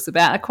idea what it was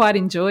about. I quite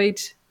enjoyed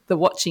the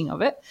watching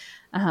of it,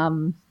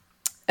 and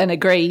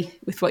agree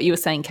with what you were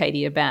saying,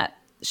 Katie, about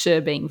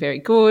Cher being very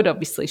good.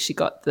 Obviously, she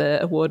got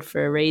the award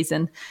for a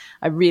reason.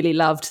 I really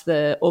loved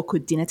the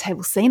awkward dinner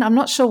table scene. I'm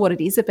not sure what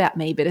it is about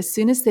me, but as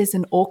soon as there's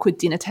an awkward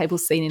dinner table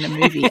scene in a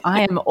movie,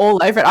 I am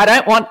all over it. I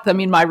don't want them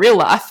in my real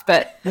life,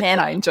 but man,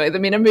 I enjoy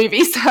them in a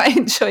movie. So I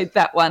enjoyed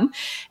that one.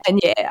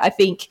 And yeah, I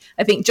think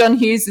John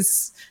Hughes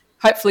is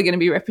hopefully going to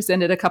be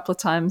represented a couple of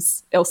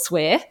times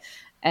elsewhere.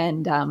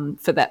 And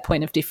for that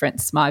point of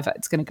difference, my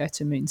vote's going to go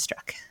to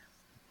Moonstruck.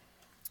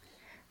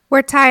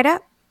 We're tied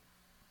up.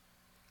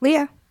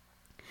 Leah.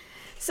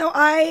 So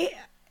I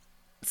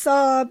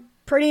saw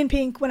Pretty in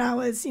Pink when I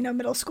was,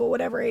 middle school,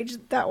 whatever age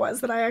that was,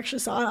 that I actually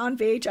saw it on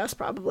VHS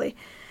probably.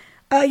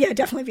 Yeah,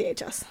 definitely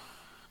VHS.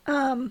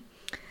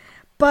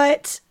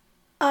 But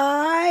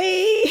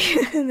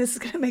and this is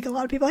going to make a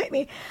lot of people hate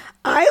me,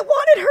 I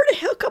wanted her to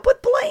hook up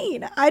with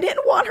Blaine. I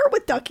didn't want her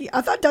with Ducky.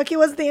 I thought Ducky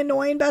was the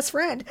annoying best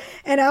friend.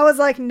 And I was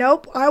like,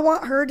 nope, I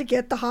want her to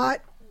get the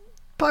hot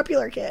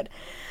popular kid.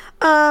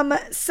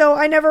 So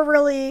I never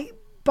really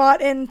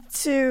bought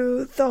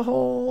into the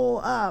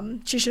whole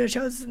she should have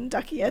chosen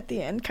Ducky at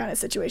the end kind of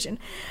situation.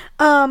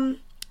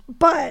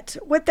 But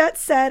with that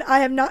said, I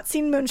have not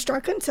seen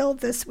Moonstruck until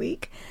this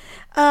week.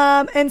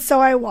 And so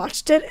I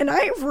watched it, and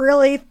I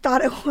really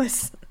thought it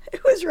was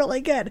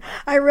really good.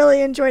 I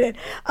really enjoyed it.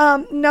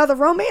 Now the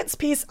romance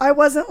piece, I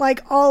wasn't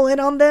like all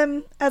in on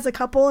them as a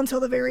couple until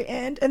the very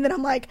end. And then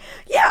I'm like,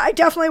 yeah, I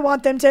definitely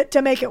want them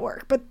to make it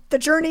work. But the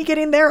journey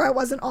getting there, I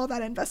wasn't all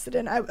that invested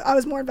in. I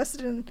was more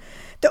invested in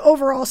the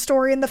overall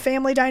story and the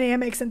family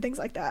dynamics and things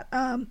like that.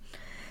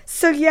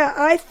 So yeah,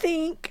 I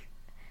think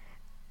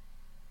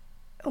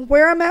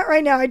where I'm at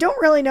right now, I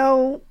don't really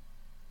know.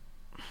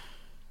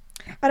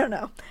 I don't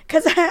know,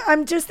 because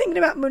I'm just thinking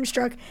about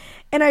Moonstruck,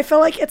 and I feel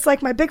like it's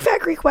like My Big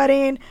Fat Greek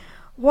Wedding,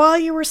 While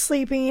You Were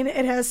Sleeping.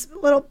 It has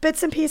little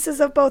bits and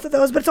pieces of both of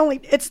those, but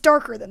it's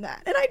darker than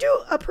that, and I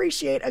do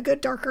appreciate a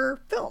good darker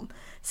film.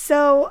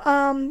 So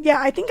yeah,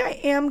 I think I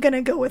am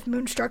gonna go with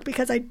Moonstruck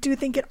because I do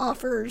think it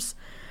offers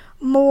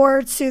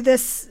more to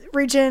this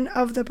region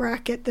of the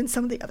bracket than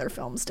some of the other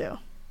films do.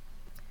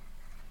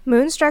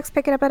 Moonstruck's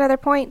picking up another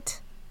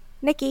point.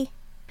 Nikki.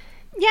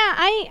 Yeah,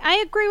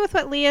 I agree with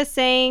what Leah's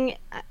saying.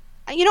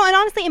 And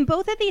honestly, in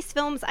both of these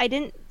films, I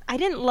didn't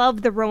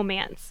love the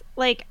romance.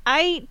 Like,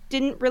 I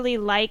didn't really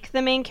like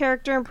the main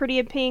character in Pretty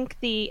in Pink,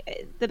 the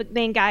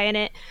main guy in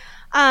it.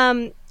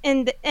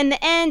 In the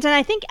end, and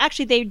I think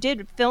actually they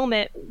did film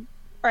it.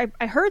 Or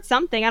I heard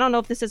something. I don't know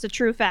if this is a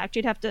true fact.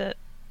 You'd have to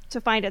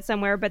find it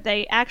somewhere. But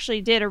they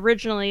actually did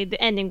originally. The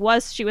ending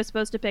was she was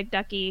supposed to pick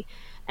Ducky,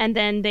 and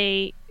then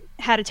they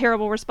had a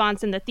terrible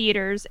response in the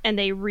theaters, and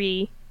they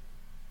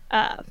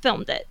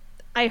filmed it.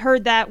 I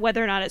heard that.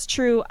 Whether or not it's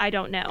true, I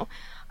don't know.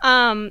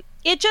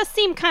 It just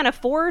seemed kind of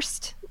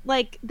forced.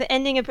 Like the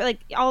ending of like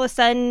all of a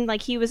sudden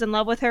like he was in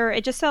love with her.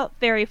 It just felt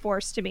very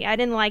forced to me. I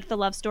didn't like the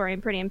love story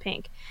in Pretty in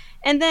Pink.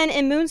 And then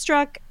in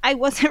Moonstruck, I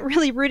wasn't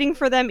really rooting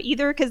for them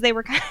either because they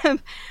were kind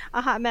of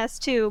a hot mess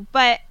too.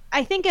 But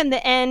I think in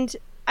the end,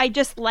 I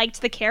just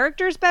liked the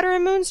characters better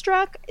in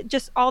Moonstruck.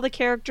 Just all the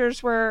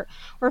characters were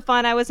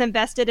fun. I was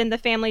invested in the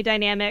family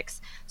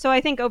dynamics. So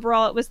I think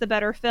overall it was the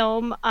better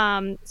film. So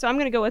I'm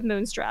going to go with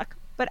Moonstruck.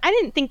 But I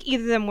didn't think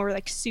either of them were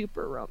like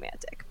super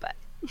romantic. But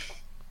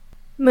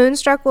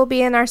Moonstruck will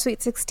be in our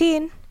Sweet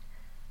 16.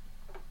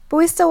 But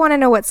we still want to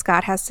know what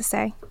Scott has to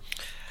say.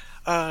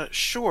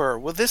 Sure.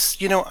 Well, this,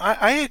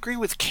 I agree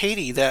with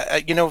Katie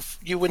that,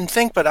 you wouldn't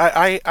think, but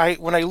I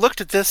when I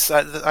looked at this,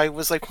 I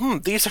was like,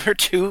 these are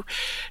two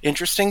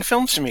interesting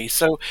films to me.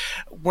 So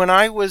when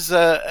I was,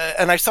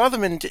 and I saw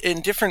them in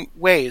different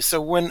ways. So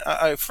when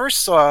I first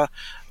saw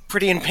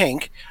Pretty in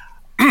Pink,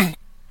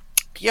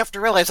 you have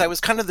to realize I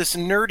was kind of this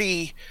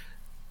nerdy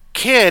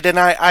kid, and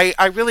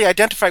I really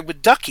identified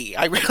with Ducky.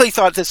 I really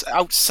thought this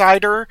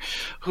outsider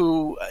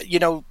who,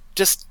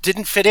 just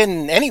didn't fit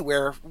in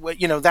anywhere,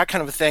 that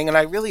kind of a thing. And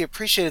I really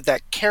appreciated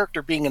that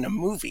character being in a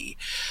movie.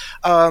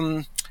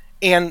 And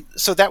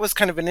so that was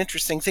kind of an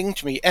interesting thing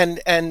to me.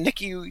 And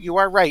Nikki, you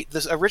are right.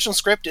 The original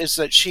script is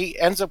that she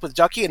ends up with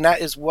Ducky, and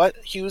that is what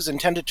Hughes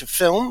intended to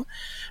film.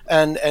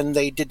 And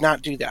they did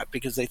not do that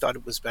because they thought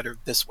it was better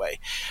this way.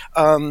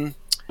 So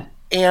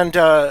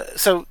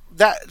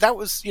that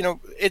was,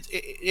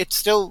 it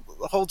still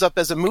holds up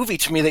as a movie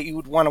to me that you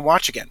would want to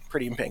watch again.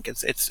 Pretty in Pink.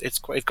 It's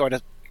got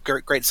a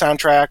great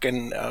soundtrack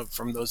and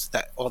from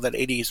all that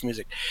 80's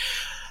music.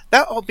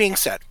 That all being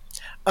said,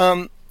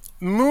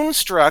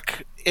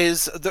 Moonstruck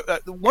is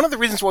one of the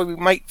reasons why we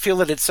might feel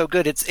that it's so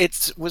good.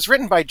 It was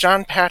written by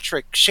John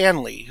Patrick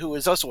Shanley, who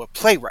is also a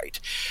playwright,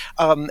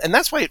 and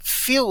that's why it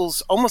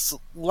feels almost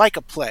like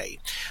a play.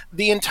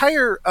 The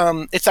entire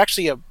it's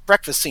actually a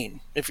breakfast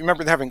scene. If you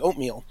remember having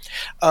oatmeal,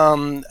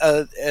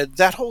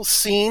 that whole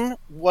scene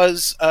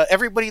was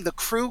everybody. The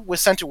crew was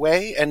sent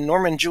away, and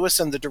Norman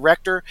Jewison, the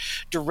director,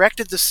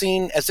 directed the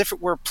scene as if it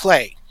were a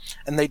play.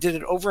 And they did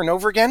it over and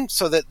over again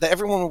so that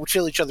everyone would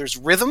feel each other's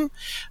rhythm,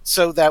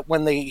 so that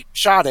when they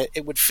shot it,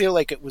 it would feel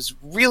like it was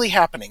really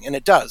happening. And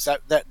it does.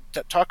 That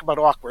talk about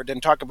awkward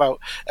and talk about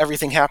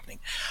everything happening.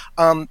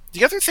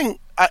 The other thing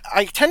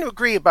I tend to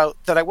agree about,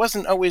 that I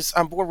wasn't always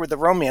on board with the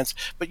romance,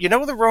 but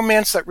the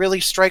romance that really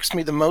strikes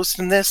me the most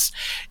in this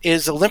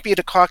is Olympia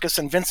Dukakis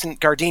and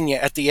Vincent Gardenia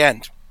at the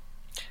end.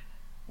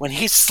 When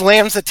he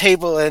slams the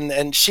table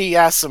and she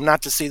asks him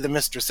not to see the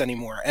mistress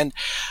anymore. And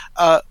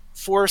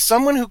for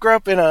someone who grew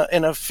up in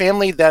a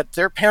family that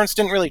their parents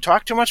didn't really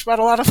talk too much about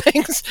a lot of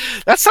things,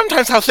 that's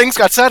sometimes how things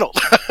got settled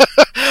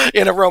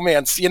in a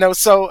romance,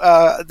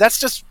 So that's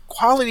just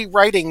quality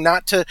writing,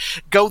 not to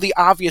go the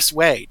obvious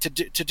way, to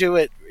do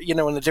it, in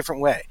a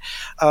different way.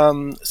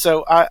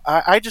 So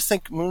I just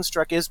think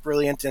Moonstruck is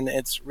brilliant, and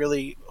it's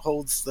really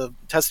holds the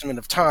testament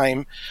of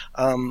time.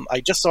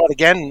 I just saw it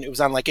again. It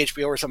was on like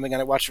HBO or something,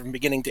 and I watched it from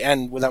beginning to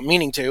end without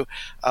meaning to,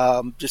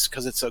 just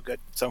because it's so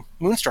good. So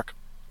Moonstruck.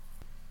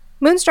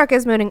 Moonstruck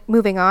is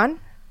moving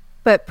on,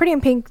 but Pretty in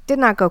Pink did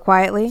not go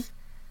quietly.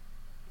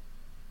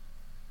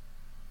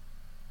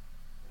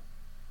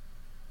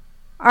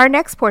 Our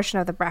next portion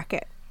of the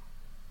bracket,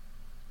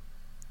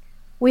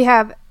 we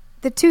have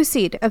the 2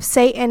 seed of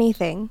Say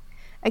Anything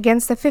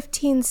against the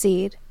 15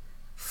 seed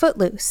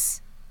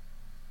Footloose.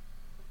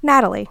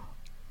 Natalie.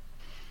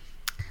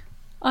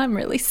 I'm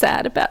really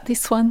sad about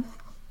this one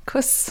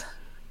because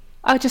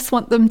I just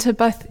want them to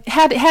both.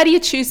 How do you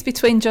choose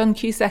between John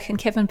Cusack and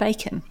Kevin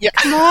Bacon? Yeah,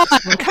 come on.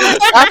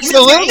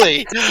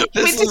 Absolutely.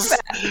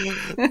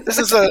 This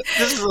is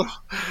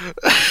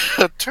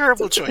a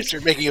terrible choice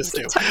you're making us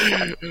do.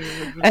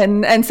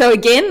 And so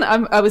again,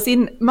 I was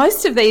in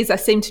most of these. I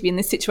seem to be in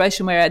this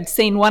situation where I'd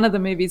seen one of the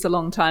movies a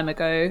long time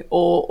ago,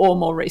 or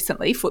more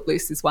recently.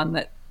 Footloose is one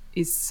that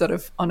is sort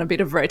of on a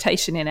bit of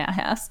rotation in our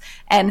house,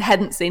 and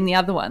hadn't seen the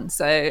other one.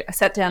 So I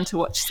sat down to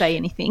watch Say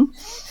Anything.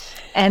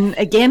 And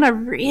again, I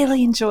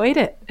really enjoyed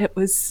it. It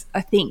was, I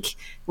think,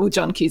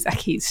 John Cusack,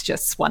 he's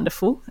just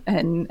wonderful,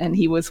 and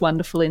he was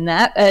wonderful in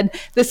that. And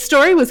the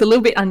story was a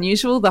little bit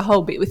unusual. The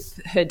whole bit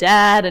with her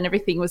dad and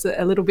everything was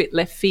a little bit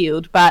left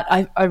field, but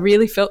I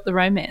really felt the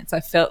romance. I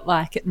felt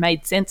like it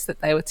made sense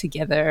that they were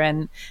together,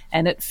 and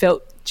it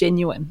felt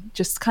genuine.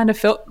 Just kind of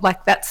felt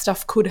like that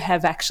stuff could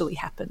have actually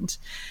happened.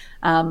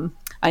 I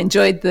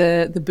enjoyed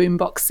the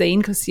boombox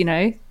scene because,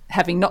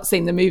 having not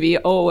seen the movie,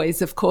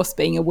 always, of course,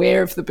 being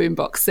aware of the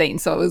boombox scene.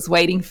 So I was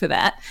waiting for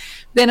that.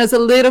 Then I was a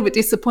little bit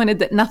disappointed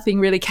that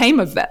nothing really came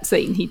of that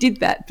scene. He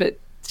did that, but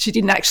she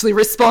didn't actually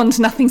respond.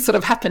 Nothing sort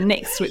of happened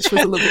next, which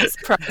was a little bit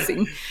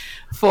surprising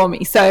for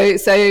me.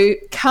 So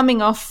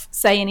coming off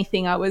Say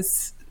Anything, I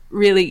was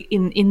really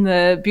in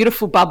the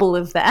beautiful bubble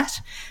of that,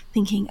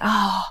 thinking,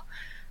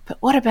 but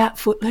what about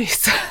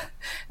Footloose?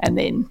 And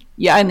then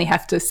you only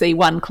have to see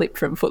one clip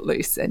from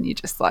Footloose and you're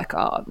just like,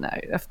 oh no,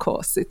 of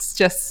course. It's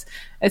just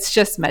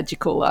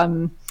magical.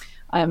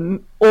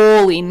 I'm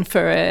all in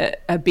for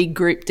a big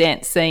group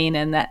dance scene,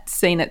 and that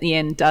scene at the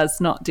end does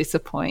not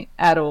disappoint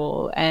at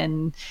all.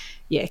 And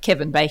yeah,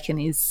 Kevin Bacon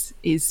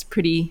is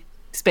pretty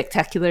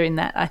spectacular in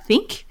that, I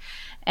think.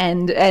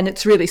 And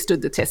it's really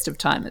stood the test of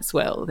time as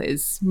well.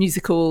 There's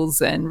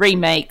musicals and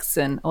remakes,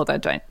 and although I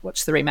don't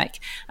watch the remake,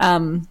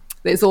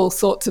 there's all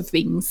sorts of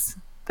things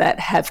that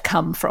have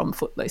come from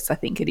Footloose. I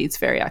think it is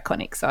very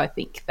iconic. So I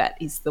think that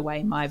is the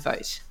way my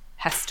vote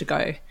has to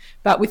go.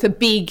 But with a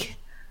big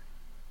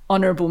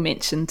honourable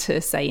mention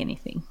to Say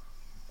Anything.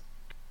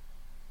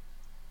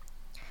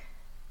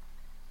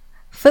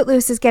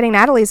 Footloose is getting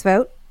Natalie's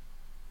vote.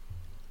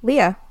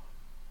 Leah.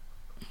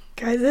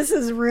 Guys, this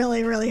is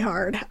really, really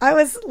hard. I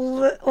was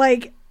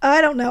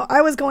I don't know.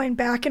 I was going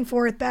back and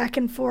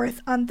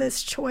forth on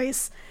this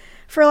choice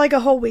for like a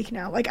whole week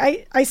now. Like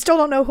I still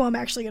don't know who I'm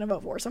actually going to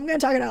vote for, so I'm going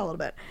to talk it out a little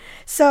bit.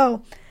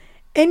 So,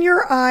 In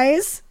Your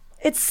Eyes,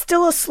 it's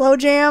still a slow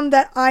jam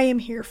that I am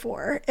here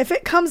for. If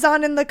it comes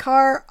on in the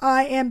car,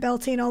 I am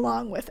belting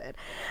along with it.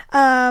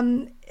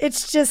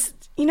 It's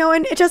just,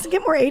 and it doesn't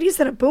get more 80s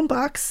than a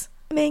boombox.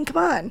 I mean,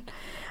 come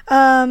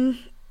on.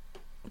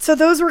 So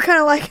those were kind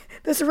of like,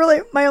 those are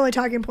really my only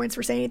talking points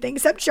for saying anything,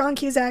 except John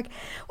Cusack.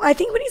 I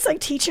think when he's like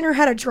teaching her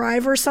how to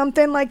drive or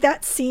something, like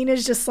that scene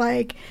is just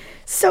like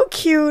so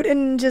cute,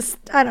 and just,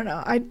 I don't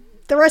know.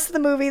 The rest of the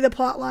movie, the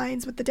plot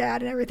lines with the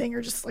dad and everything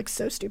are just like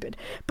so stupid.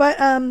 But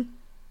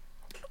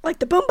like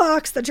the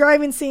boombox, the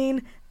driving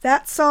scene,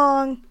 that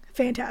song,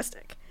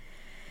 fantastic.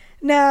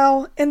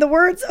 Now, in the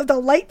words of the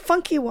light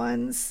funky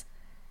ones,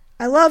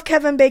 I love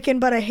Kevin Bacon,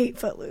 but I hate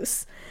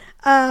Footloose.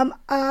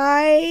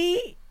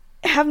 I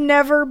have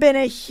never been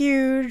a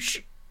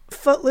huge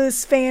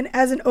Footloose fan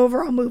as an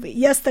overall movie.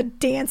 Yes, the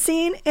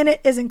dancing in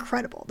it is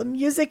incredible. The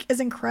music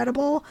is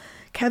incredible.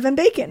 Kevin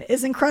Bacon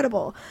is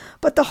incredible.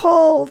 But the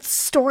whole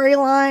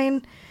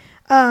storyline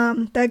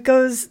that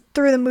goes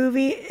through the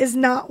movie is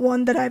not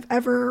one that I've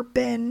ever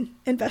been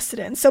invested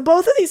in. So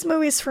both of these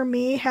movies for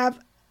me have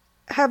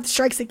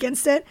strikes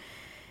against it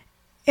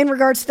in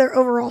regards to their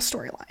overall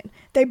storyline.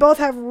 They both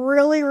have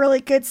really, really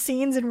good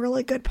scenes and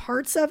really good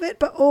parts of it,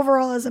 but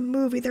overall as a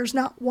movie, there's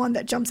not one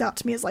that jumps out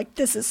to me as like,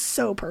 this is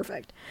so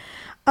perfect.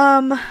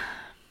 And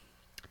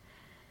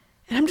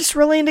I'm just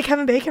really into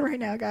Kevin Bacon right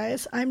now,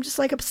 guys. I'm just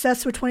like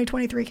obsessed with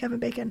 2023 Kevin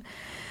Bacon.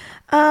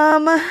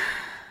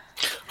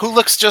 Who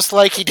looks just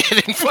like he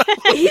did in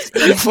Footloose.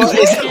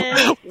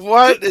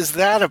 What is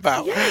that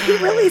about? Yeah, he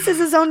releases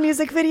his own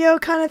music video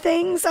kind of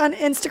things on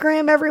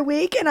Instagram every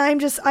week, and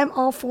I'm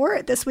all for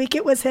it. This week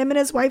it was him and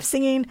his wife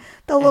singing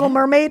The Little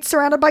Mermaid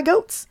surrounded by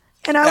goats.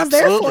 And I was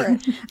there for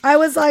it. I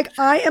was like,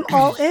 I am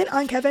all in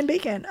on Kevin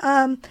Bacon.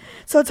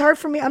 So it's hard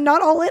for me. I'm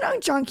not all in on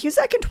John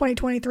Cusack in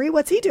 2023.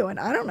 What's he doing?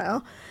 I don't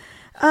know.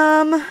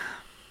 I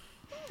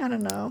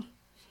don't know.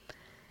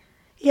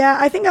 Yeah,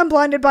 I think I'm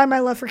blinded by my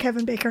love for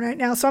Kevin Bacon right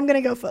now, so I'm going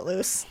to go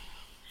Footloose.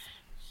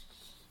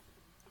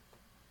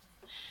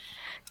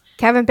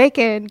 Kevin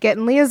Bacon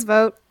getting Leah's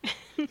vote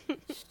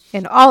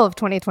in all of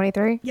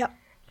 2023. Yep.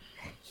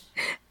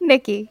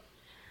 Nikki.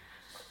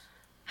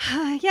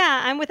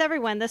 Yeah, I'm with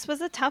everyone. This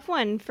was a tough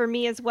one for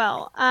me as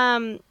well.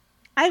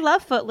 I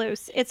love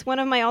Footloose. It's one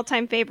of my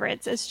all-time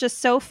favorites. It's just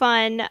so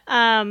fun.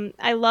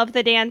 I love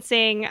the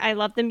dancing. I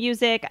love the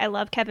music. I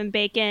love Kevin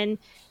Bacon.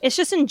 It's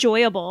just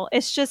enjoyable.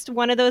 It's just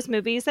one of those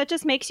movies that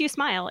just makes you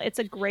smile. It's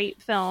a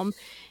great film.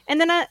 And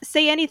then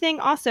Say Anything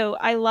also,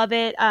 I love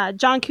it.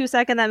 John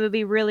Cusack in that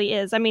movie really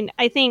is. I mean,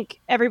 I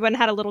think everyone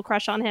had a little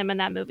crush on him in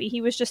that movie.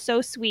 He was just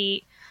so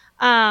sweet.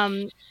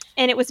 And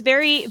it was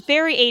very,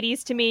 very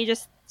 80s to me,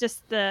 just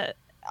the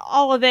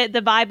all of it,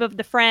 the vibe of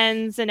the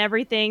friends and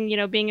everything, you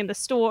know, being in the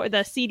store,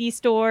 the CD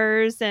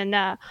stores and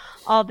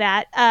all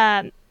that.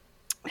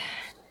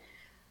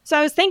 So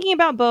I was thinking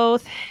about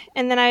both.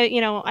 And then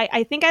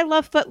I think I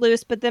love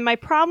Footloose, but then my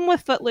problem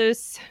with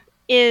Footloose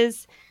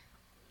is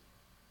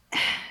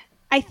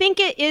I think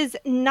it is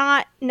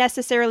not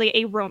necessarily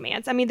a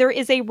romance. I mean, there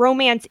is a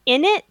romance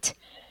in it,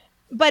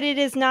 but it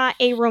is not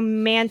a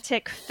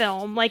romantic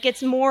film. Like,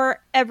 it's more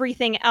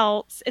everything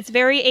else. It's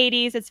very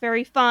 80s. It's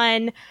very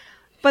fun.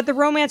 But the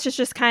romance is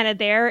just kind of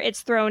there.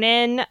 It's thrown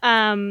in.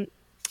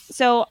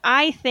 So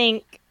I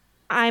think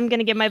I'm going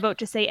to give my vote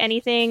to Say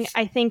Anything.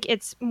 I think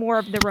it's more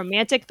of the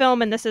romantic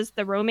film, and this is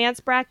the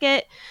romance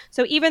bracket.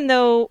 So even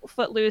though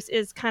Footloose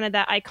is kind of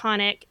that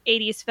iconic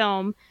 80s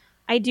film,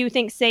 I do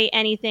think Say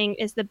Anything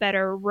is the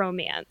better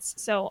romance.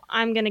 So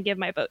I'm going to give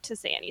my vote to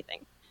Say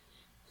Anything.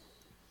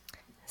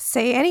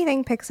 Say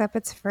Anything picks up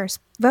its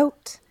first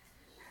vote.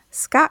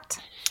 Scott.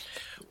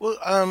 Well,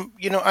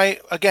 I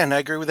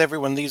agree with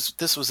everyone.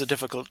 This was a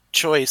difficult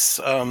choice.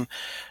 Let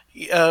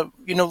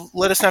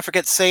us not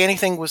forget, Say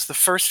Anything was the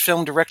first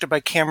film directed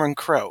by Cameron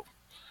Crowe.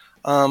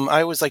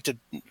 I always like to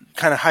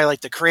kind of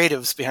highlight the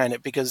creatives behind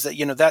it because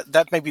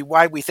that may be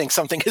why we think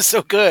something is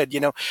so good.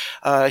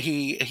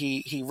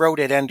 He wrote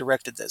it and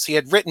directed this. He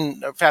had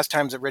written Fast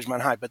Times at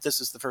Ridgemont High, but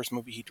this is the first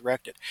movie he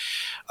directed.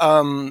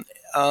 And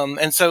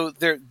so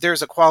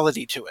there's a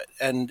quality to it,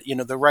 and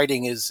the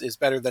writing is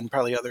better than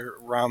probably other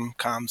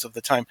rom-coms of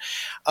the time.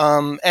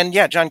 And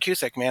yeah, John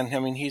Cusack, man, I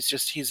mean,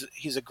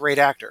 he's a great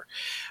actor.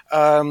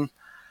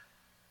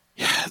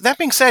 That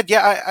being said,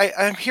 yeah,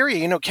 I hear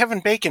you. Kevin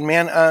Bacon,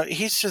 man,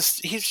 he's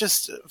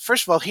just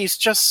first of all, he's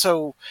just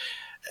so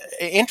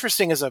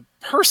interesting as a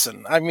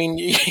person. I mean,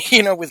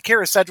 with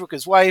Kara Sedgwick,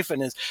 his wife,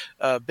 and his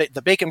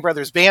the Bacon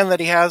Brothers band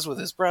that he has with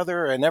his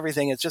brother and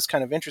everything, it's just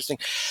kind of interesting.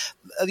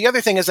 The other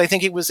thing is, I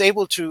think he was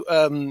able to,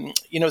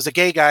 as a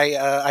gay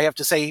guy, I have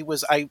to say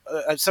I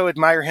so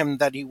admire him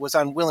that he was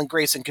on Will and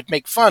Grace and could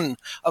make fun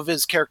of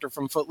his character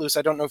from Footloose.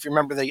 I don't know if you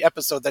remember the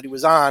episode that he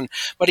was on,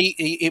 but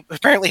he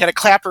apparently had a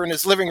clapper in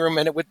his living room,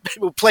 and it would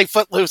play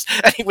Footloose,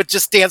 and he would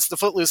just dance the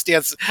Footloose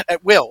dance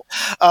at will.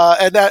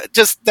 And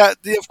that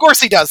of course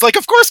he does. Like,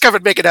 of course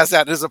Kevin Bacon has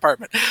that in his apartment.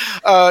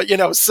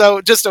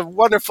 So just a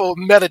wonderful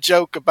meta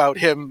joke about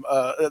him,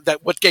 that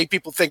what gay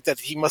people think that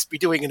he must be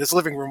doing in his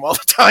living room all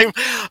the time,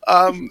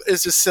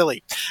 is just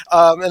silly.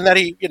 And that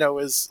he,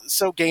 is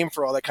so game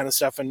for all that kind of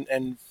stuff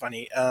and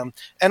funny.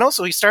 And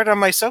also he started on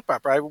my soap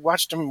opera. I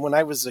watched him when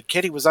I was a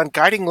kid. He was on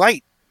Guiding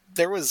Light.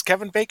 There was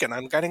Kevin Bacon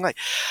on Guiding Light.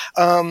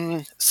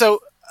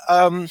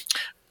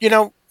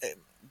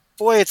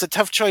 Boy, it's a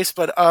tough choice,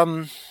 but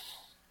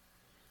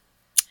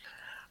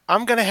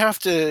I'm going to have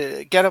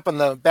to get up on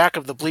the back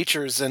of the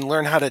bleachers and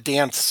learn how to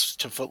dance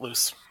to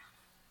Footloose.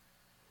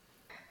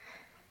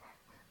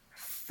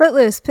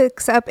 Footloose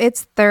picks up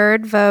its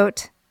third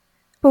vote,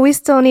 but we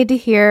still need to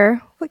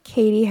hear what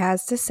Katie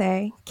has to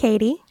say.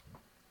 Katie?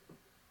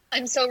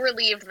 I'm so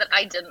relieved that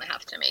I didn't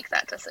have to make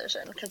that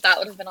decision, because that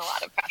would have been a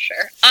lot of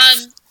pressure.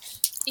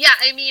 Yeah,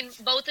 I mean,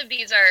 both of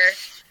these are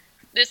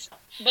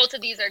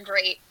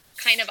great,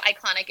 kind of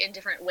iconic in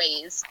different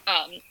ways.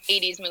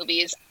 80s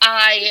movies.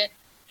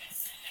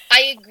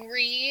 I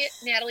agree,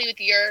 Natalie, with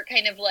your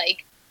kind of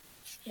like,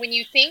 when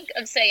you think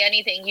of Say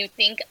Anything, you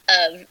think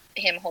of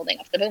him holding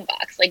up the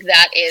boombox. Like,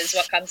 that is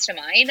what comes to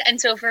mind.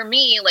 And so for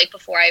me, like,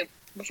 before I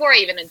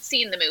even had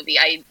seen the movie,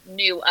 I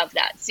knew of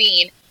that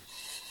scene.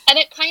 And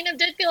it kind of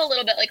did feel a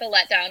little bit like a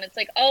letdown. It's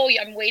like, oh,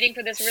 I'm waiting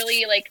for this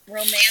really, like,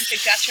 romantic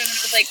gesture. And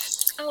it was like,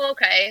 oh,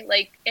 okay,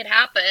 like, it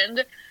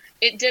happened.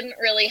 It didn't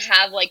really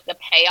have, like, the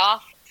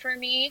payoff for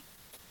me.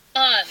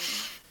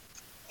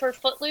 For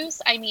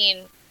Footloose, I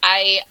mean,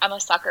 I'm a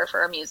sucker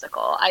for a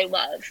musical. I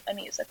love a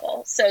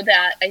musical. So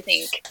that, I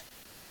think,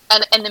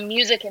 and the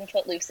music in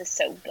Footloose is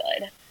so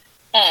good.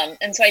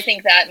 And so I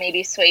think that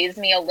maybe sways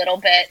me a little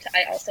bit.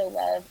 I also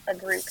love a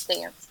group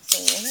dance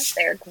scene.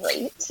 They're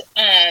great.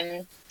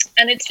 And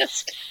it's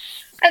just,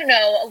 I don't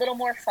know, a little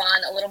more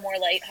fun, a little more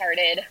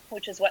lighthearted,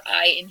 which is what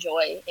I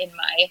enjoy in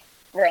my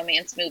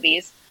romance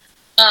movies.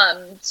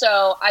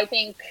 So I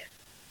think,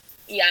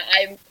 yeah,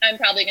 I'm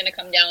probably going to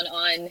come down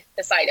on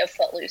the side of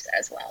Footloose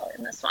as well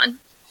in this one.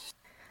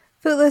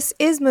 Footloose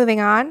is moving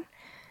on.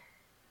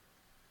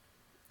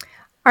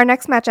 Our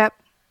next matchup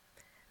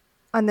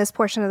on this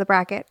portion of the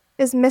bracket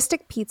is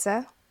Mystic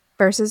Pizza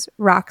versus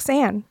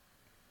Roxanne.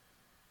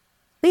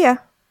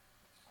 Leah.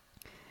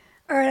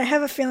 All right, I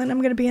have a feeling I'm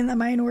going to be in the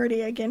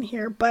minority again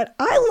here, but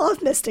I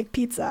love Mystic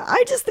Pizza.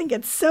 I just think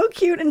it's so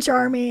cute and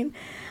charming.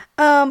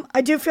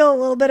 I do feel a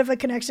little bit of a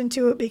connection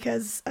to it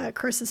because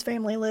Chris's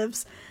family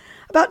lives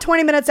about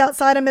 20 minutes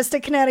outside of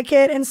Mystic,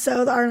 Connecticut. And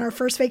so on our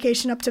first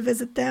vacation up to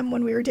visit them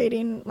when we were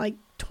dating, like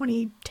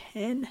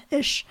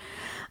 2010-ish,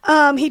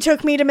 he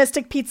took me to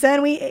Mystic Pizza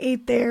and we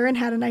ate there and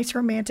had a nice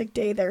romantic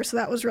day there. So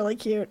that was really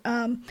cute.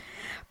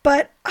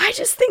 But I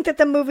just think that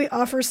the movie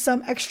offers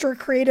some extra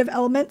creative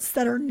elements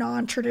that are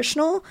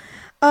non-traditional.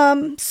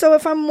 So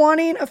if I'm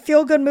wanting a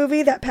feel-good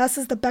movie that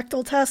passes the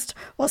Bechdel test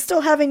while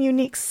still having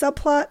unique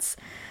subplots,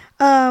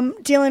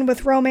 dealing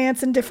with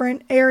romance in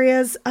different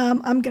areas,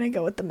 I'm going to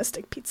go with the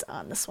Mystic Pizza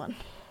on this one.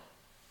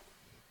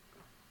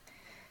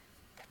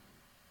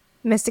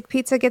 Mystic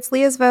Pizza gets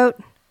Leah's vote.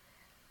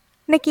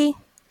 Nikki?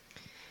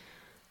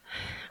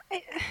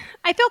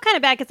 I feel kind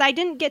of bad because I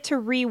didn't get to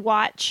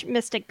rewatch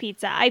Mystic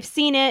Pizza. I've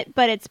seen it,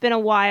 but it's been a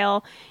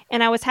while,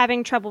 and I was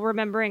having trouble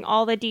remembering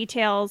all the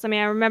details. I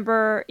mean, I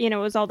remember, it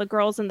was all the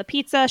girls in the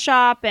pizza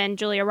shop and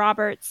Julia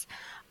Roberts.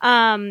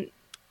 I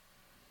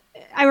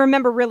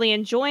remember really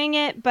enjoying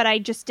it, but I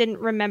just didn't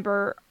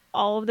remember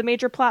all of the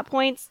major plot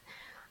points.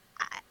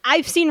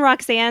 I've seen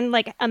Roxanne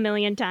like a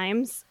million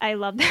times. I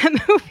love that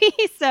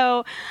movie,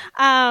 so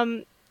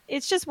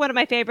it's just one of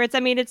my favorites.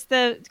 I mean, it's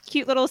the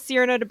cute little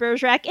Cyrano de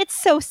Bergerac. It's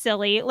so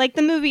silly. Like,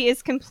 the movie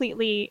is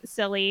completely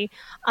silly.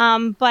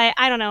 But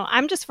I don't know.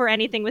 I'm just for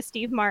anything with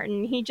Steve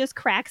Martin. He just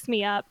cracks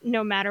me up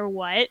no matter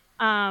what.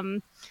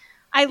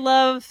 I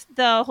love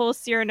the whole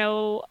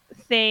Cyrano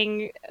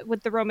thing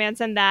with the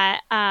romance and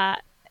that.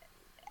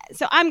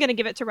 So I'm going to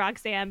give it to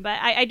Roxanne. But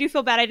I do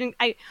feel bad.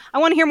 I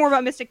want to hear more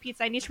about Mystic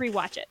Pizza. I need to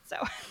rewatch it. So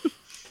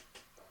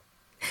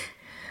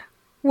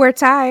we're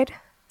tied.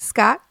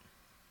 Scott?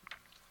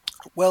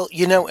 Well,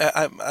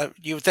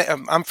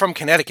 I'm from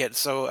Connecticut,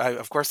 so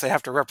of course I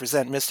have to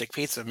represent Mystic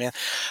Pizza, man.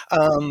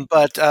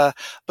 But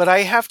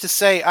I have to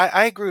say,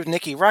 I agree with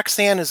Nikki.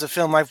 Roxanne is a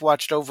film I've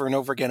watched over and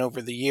over again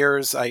over the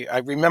years.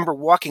 I remember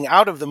walking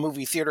out of the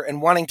movie theater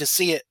and wanting to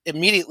see it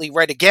immediately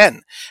right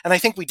again. And I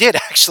think we did,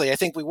 actually. I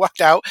think we walked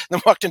out,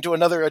 then walked into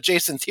another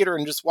adjacent theater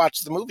and just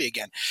watched the movie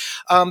again.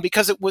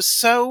 Because it was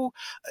so,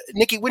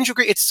 Nikki, wouldn't you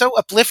agree? It's so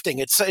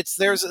uplifting.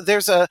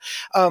 There's a,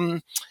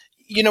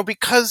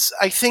 because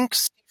I think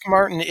Steve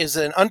Martin is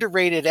an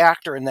underrated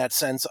actor in that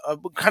sense,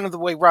 kind of the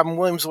way Robin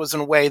Williams was in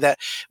a way that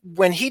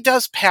when he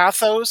does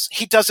pathos,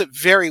 he does it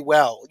very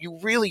well. You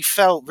really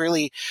felt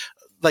really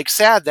like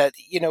sad that,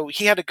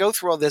 he had to go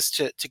through all this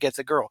to get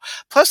the girl.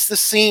 Plus the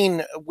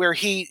scene where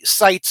he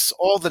cites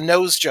all the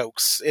nose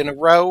jokes in a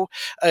row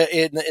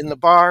in the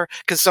bar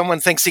because someone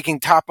thinks he can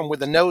top him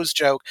with a nose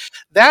joke.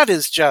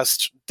 That's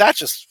just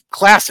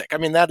classic. I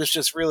mean, that is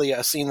just really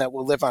a scene that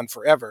will live on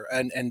forever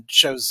and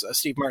shows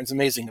Steve Martin's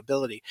amazing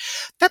ability.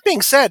 That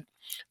being said,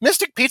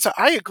 Mystic Pizza,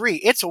 I agree.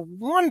 It's a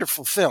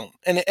wonderful film.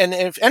 And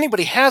if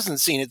anybody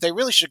hasn't seen it, they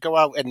really should go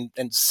out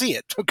and see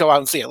it. Go out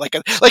and see it. Like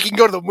you can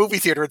go to the movie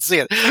theater and see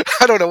it.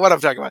 I don't know what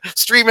I'm talking about.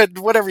 Stream it,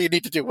 whatever you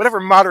need to do. Whatever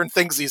modern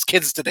things these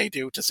kids today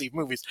do to see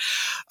movies.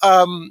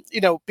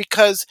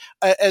 Because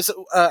as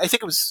I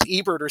think it was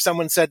Ebert or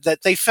someone said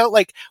that they felt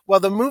like,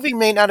 while the movie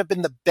may not have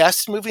been the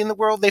best movie in the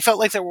world, they felt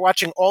like they were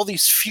watching all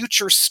these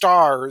future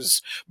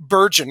stars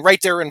burgeon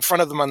right there in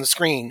front of them on the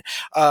screen,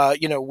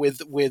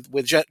 with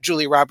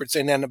Julia Roberts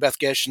and Annabeth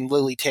Gish and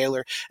Lily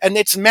Taylor. And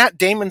it's Matt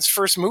Damon's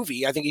first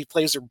movie. I think he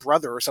plays her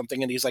brother or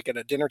something, and he's like at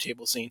a dinner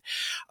table scene.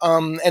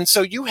 And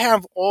so you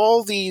have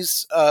all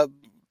these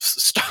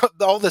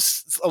all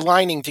this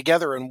aligning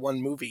together in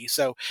one movie.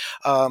 So,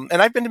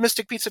 and I've been to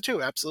Mystic Pizza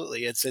too.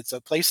 Absolutely. It's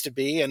a place to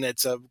be, and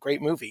it's a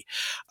great movie.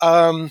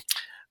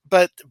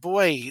 But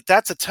boy,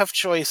 that's a tough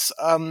choice.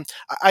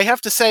 I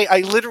have to say,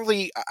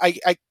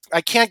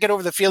 I can't get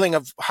over the feeling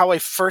of how I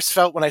first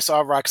felt when I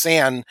saw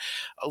Roxanne,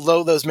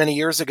 those many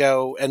years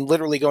ago, and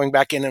literally going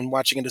back in and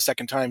watching it a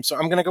second time. So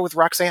I'm going to go with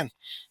Roxanne.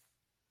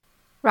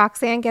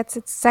 Roxanne gets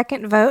its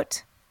second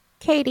vote.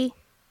 Katie.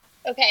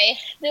 Okay,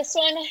 this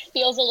one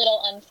feels a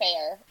little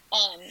unfair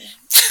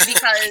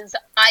because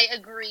I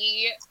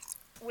agree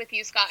with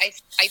you, Scott.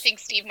 I think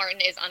Steve Martin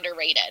is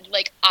underrated.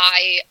 Like,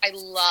 I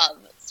love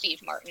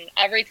Steve Martin.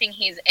 Everything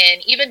he's in,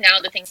 even now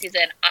the things he's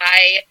in,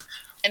 I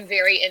am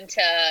very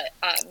into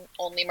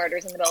Only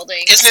Murders in the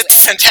Building. Isn't it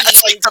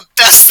fantastic? Like the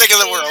best thing in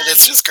the world.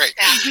 It's just great.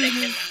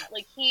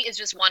 Like, he is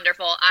just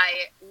wonderful.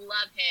 I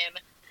love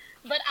him.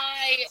 But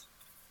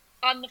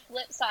on the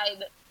flip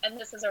side, and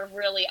this is a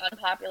really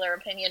unpopular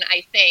opinion,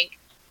 I think,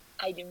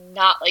 I do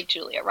not like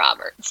Julia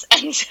Roberts.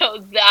 And so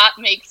that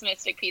makes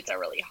Mystic Pizza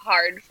really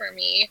hard for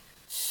me.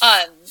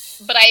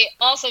 But I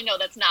also know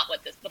that's not what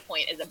the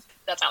point is.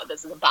 That's not what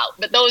this is about.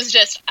 But those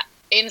just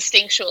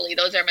instinctually,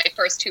 those are my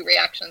first two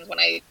reactions when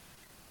I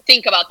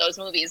think about those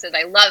movies. Is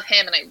I love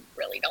him and I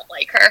really don't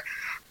like her.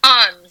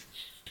 And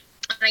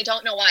I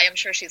don't know why. I'm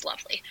sure she's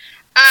lovely.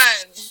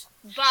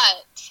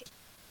 But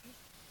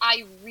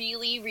I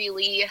really,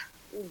 really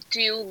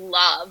do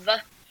love.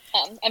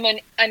 I'm an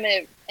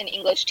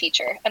English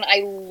teacher, and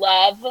I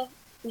love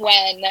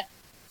when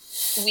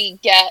we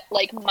get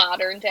like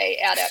modern day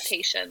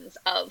adaptations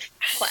of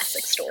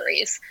classic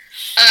stories.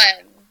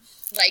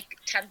 Like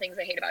 10 Things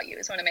I Hate About You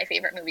is one of my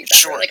favorite movies ever.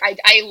 Sure. Like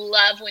I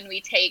love when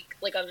we take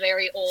like a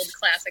very old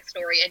classic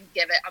story and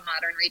give it a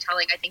modern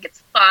retelling. I think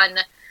it's fun.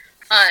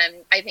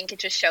 I think it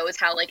just shows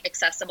how like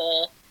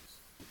accessible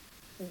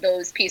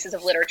those pieces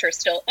of literature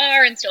still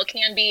are and still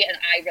can be, and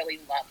I really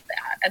love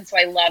that. And so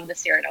I love the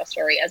Cyrano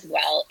story as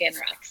well in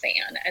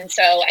Roxanne. And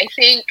so I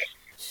think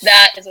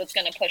that is what's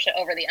going to push it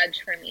over the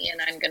edge for me,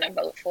 and I'm going to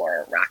vote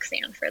for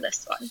Roxanne for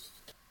this one.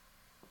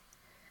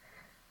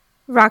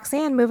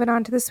 Roxanne, moving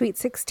on to the Sweet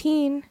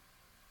 16.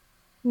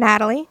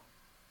 Natalie?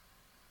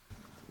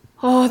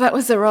 Oh, that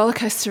was a roller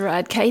coaster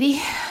ride,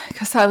 Katie,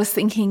 because I was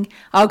thinking,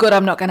 oh, good,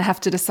 I'm not going to have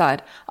to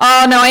decide.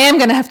 Oh, no, I am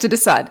going to have to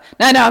decide.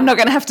 No, I'm not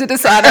going to have to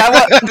decide. I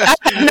had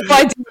no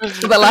idea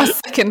for the last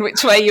second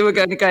which way you were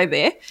going to go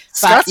there.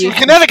 Scott's from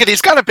Connecticut.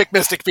 He's got to pick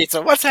Mystic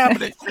Pizza. What's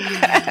happening?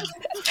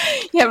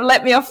 You have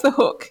let me off the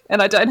hook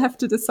and I don't have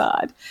to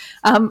decide,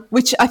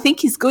 which I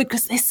think is good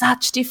because they're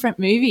such different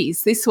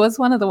movies. This was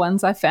one of the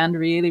ones I found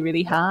really,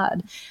 really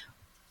hard.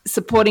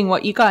 Supporting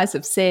what you guys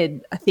have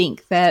said, I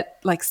think that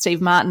like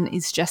Steve Martin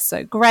is just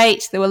so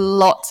great. There were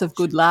lots of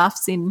good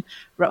laughs in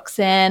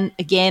Roxanne.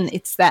 Again,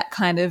 it's that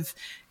kind of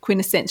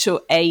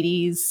quintessential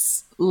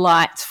 80s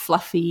light,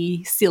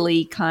 fluffy,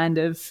 silly kind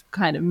of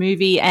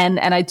movie. And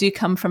I do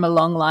come from a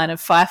long line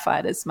of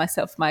firefighters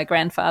myself, my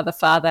grandfather,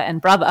 father,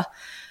 and brother.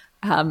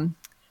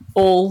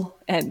 All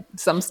and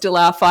some still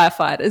are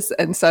firefighters,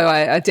 and so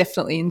I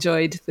definitely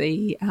enjoyed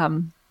the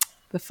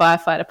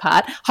firefighter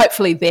part.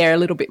 Hopefully they're a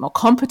little bit more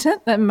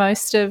competent than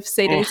most of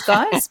CD's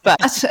guys,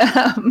 but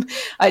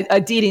I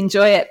did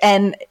enjoy it.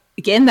 And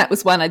again, that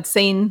was one I'd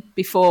seen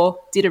before,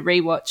 did a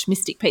rewatch.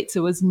 Mystic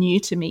Pizza was new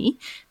to me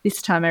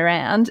this time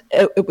around.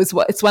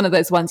 It's one of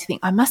those ones you think,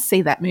 I must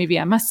see that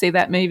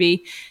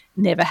movie.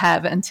 Never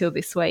have until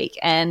this week.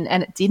 And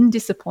it didn't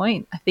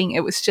disappoint. I think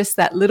it was just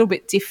that little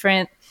bit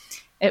different.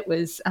 It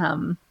was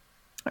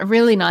a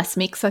really nice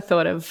mix, I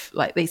thought, of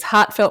like these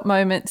heartfelt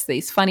moments,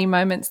 these funny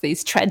moments,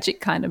 these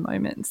tragic kind of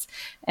moments.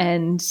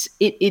 And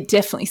it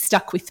definitely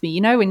stuck with me.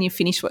 You know, when you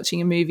finish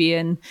watching a movie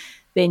and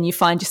then you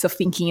find yourself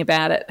thinking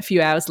about it a few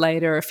hours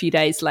later or a few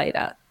days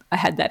later. I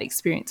had that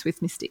experience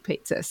with Mystic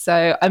Pizza.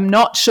 So I'm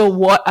not sure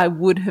what I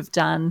would have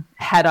done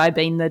had I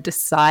been the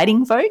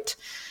deciding vote.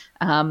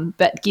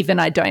 But given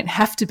I don't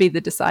have to be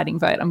the deciding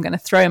vote, I'm going to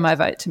throw my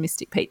vote to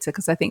Mystic Pizza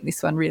because I think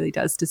this one really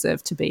does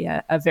deserve to be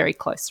a very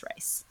close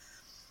race.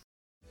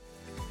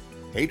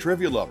 Hey,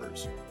 trivia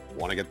lovers.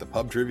 Want to get the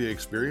pub trivia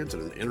experience in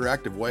an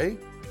interactive way?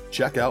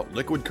 Check out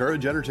Liquid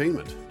Courage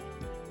Entertainment.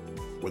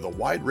 With a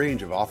wide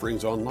range of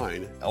offerings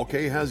online,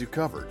 LK has you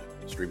covered,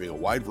 streaming a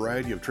wide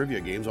variety of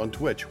trivia games on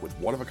Twitch with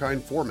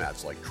one-of-a-kind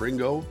formats like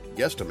Tringo,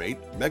 Guesstimate,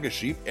 Mega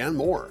Sheep, and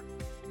more.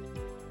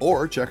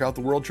 Or check out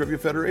the World Trivia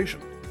Federation.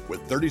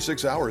 With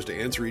 36 hours to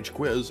answer each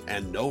quiz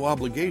and no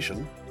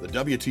obligation, the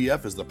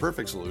WTF is the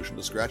perfect solution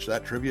to scratch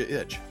that trivia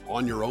itch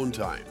on your own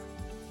time.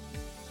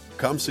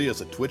 Come see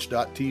us at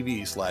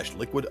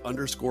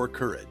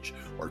twitch.tv/liquid_courage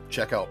or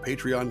check out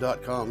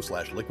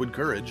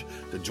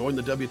patreon.com/liquidcourage to join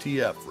the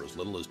WTF for as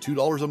little as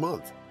 $2 a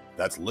month.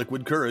 That's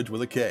Liquid Courage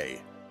with a K.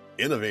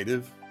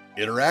 Innovative,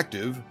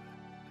 interactive,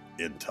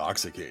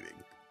 intoxicating.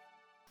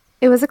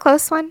 It was a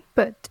close one,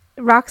 but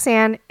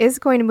Roxanne is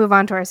going to move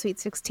on to our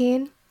Sweet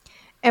 16.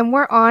 And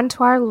we're on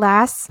to our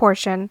last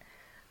portion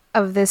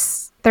of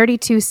this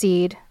 32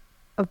 seed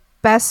of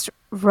best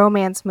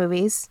romance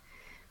movies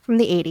from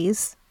the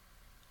 80s.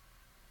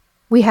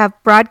 We have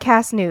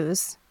Broadcast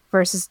News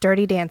versus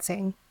Dirty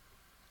Dancing.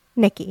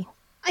 Nikki.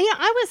 Yeah,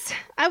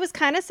 I was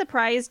kind of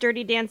surprised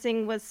Dirty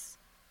Dancing was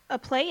a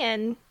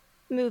play-in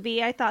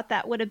movie. I thought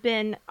that would have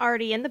been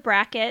already in the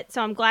bracket,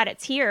 so I'm glad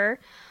it's here.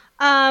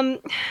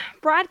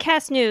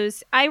 Broadcast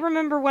News. I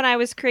remember when I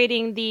was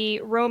creating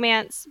the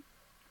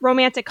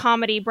romantic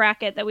comedy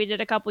bracket that we did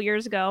a couple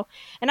years ago,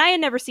 and I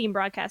had never seen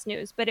Broadcast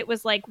News, but it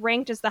was like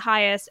ranked as the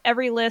highest.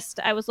 Every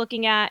list I was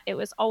looking at, it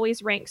was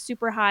always ranked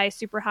super high.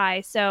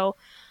 So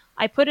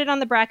I put it on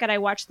the bracket. I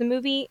watched the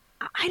movie.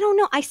 I don't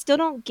know. I still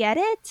don't get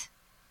it.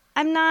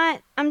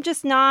 I'm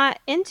just not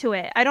into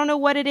it. I don't know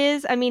what it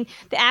is. I mean,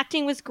 the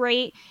acting was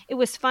great. It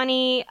was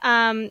funny.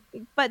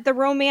 But the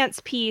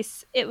romance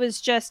piece, it was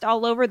just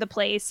all over the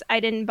place. I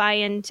didn't buy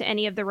into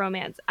any of the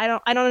romance. I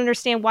don't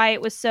understand why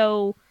it was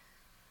so,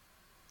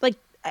 like,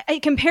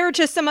 compared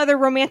to some other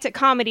romantic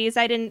comedies,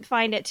 I didn't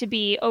find it to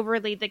be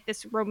overly like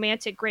this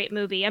romantic great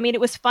movie. I mean,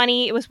 it was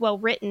funny. It was well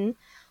written.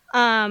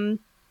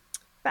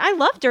 But I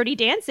love Dirty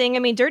Dancing. I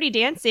mean, Dirty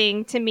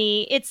Dancing, to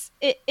me,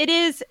 it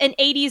is an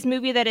 80s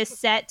movie that is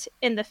set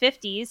in the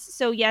 50s.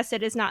 So, yes,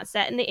 it is not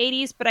set in the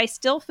 80s, but I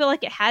still feel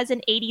like it has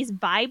an 80s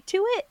vibe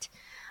to it.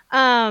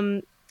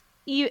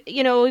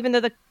 You know, even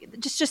though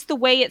just the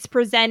way it's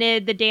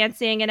presented, the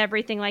dancing and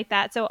everything like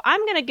that. So,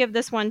 I'm going to give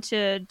this one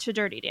to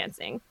Dirty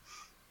Dancing.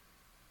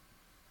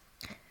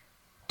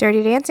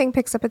 Dirty Dancing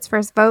picks up its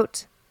first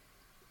vote.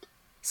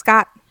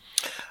 Scott.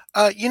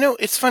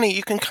 It's funny.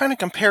 You can kind of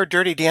compare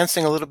Dirty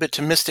Dancing a little bit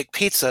to Mystic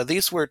Pizza.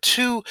 These were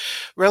two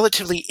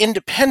relatively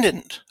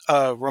independent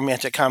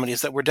romantic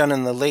comedies that were done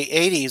in the late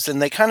 80s,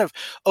 and they kind of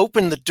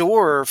opened the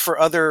door for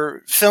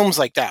other films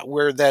like that,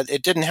 where that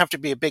it didn't have to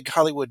be a big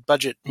Hollywood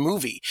budget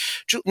movie.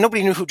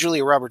 Nobody knew who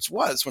Julia Roberts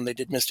was when they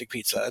did Mystic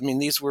Pizza. I mean,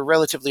 these were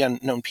relatively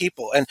unknown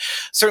people, and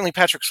certainly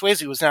Patrick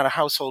Swayze was not a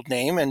household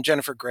name, and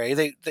Jennifer Grey.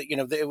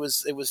 It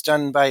was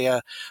done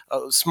by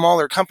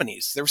smaller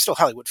companies. They were still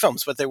Hollywood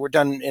films, but they were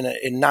done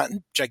in not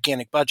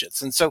gigantic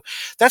budgets, and so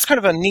that's kind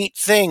of a neat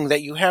thing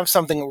that you have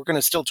something that we're going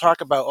to still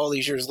talk about all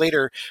these years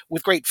later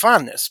with great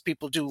fondness.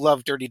 People do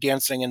love Dirty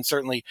Dancing, and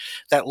certainly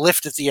that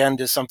lift at the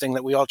end is something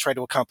that we all try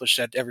to accomplish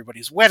at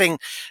everybody's wedding,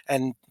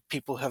 and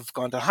people have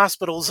gone to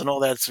hospitals and all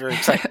that. It's very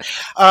exciting.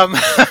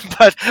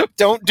 But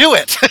don't do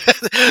it.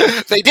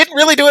 They didn't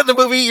really do it in the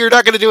movie. You're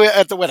not going to do it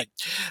at the wedding.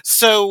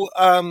 So,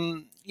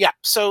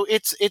 so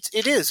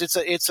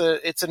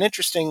it's an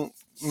interesting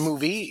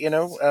movie.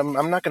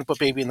 I'm not going to put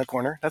Baby in the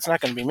corner. That's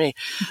not going to be me.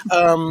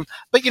 But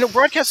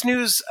broadcast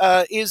news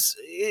is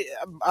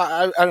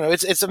I don't know.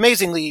 It's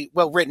amazingly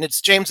well written. It's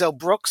James L.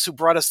 Brooks who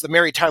brought us the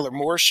Mary Tyler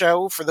Moore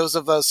Show. For those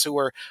of us who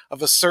are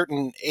of a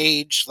certain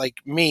age, like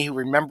me, who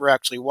remember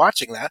actually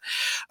watching that,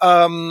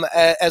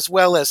 as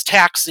well as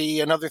Taxi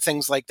and other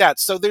things like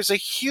that. So there's a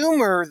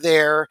humor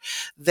there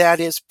that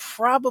is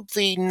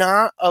probably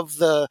not of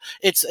the.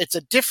 It's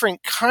a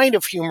different kind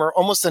of humor,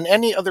 almost than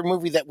any other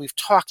movie that we've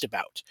talked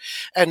about.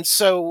 And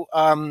so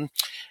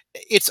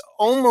it's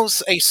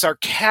almost a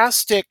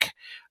sarcastic,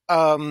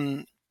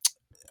 I'm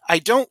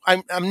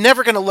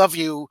never going to love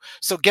you,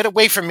 so get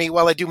away from me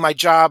while I do my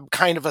job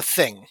kind of a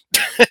thing.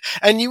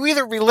 And you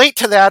either relate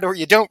to that or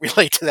you don't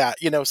relate to that,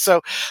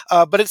 So,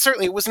 but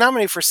it was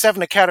nominated for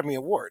 7 Academy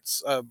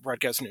Awards,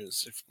 broadcast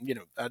news.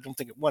 I don't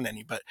think it won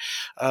any, but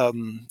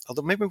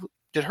although maybe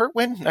did Hurt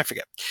win? I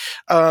forget.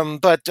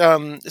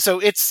 So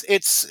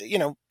it's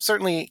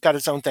certainly got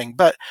its own thing.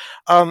 But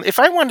if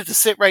I wanted to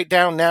sit right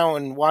down now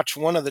and watch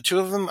one of the two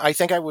of them, I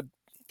think I would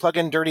plug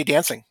in Dirty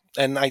Dancing,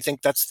 and I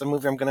think that's the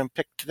movie I'm going to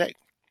pick today.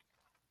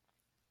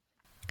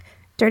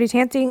 Dirty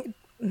Dancing.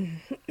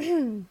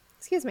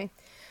 Excuse me.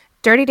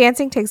 Dirty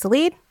Dancing takes the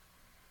lead.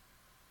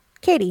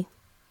 Katie.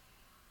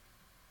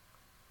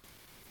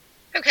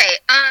 Okay.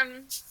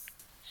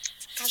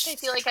 Gosh, I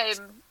feel like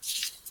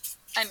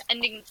I'm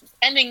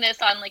ending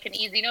this on like an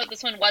easy note.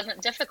 This one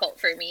wasn't difficult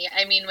for me.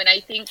 I mean,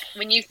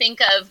 when you think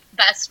of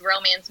best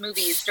romance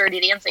movies,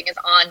 Dirty Dancing is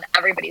on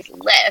everybody's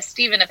list,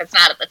 even if it's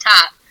not at the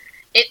top.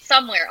 It's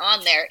somewhere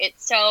on there.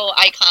 It's so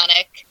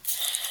iconic.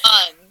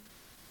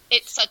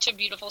 It's such a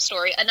beautiful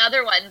story.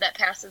 Another one that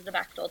passes the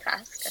Bechdel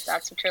test, if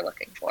that's what you're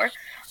looking for.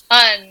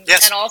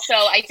 Yes. And also,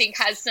 I think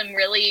has some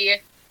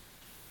really,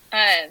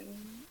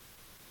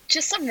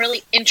 just some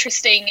really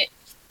interesting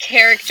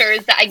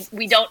characters that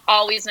we don't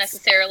always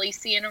necessarily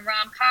see in a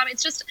rom-com.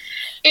 It's just,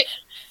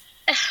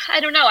 I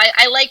don't know.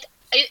 I like,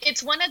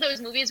 it's one of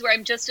those movies where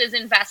I'm just as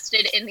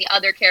invested in the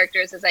other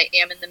characters as I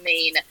am in the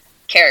main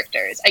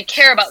characters. I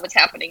care about what's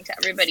happening to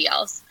everybody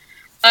else.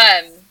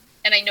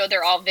 And I know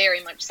they're all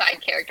very much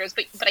side characters,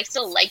 but I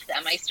still like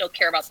them. I still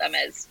care about them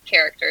as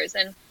characters.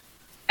 And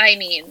I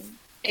mean,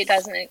 it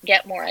doesn't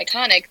get more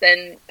iconic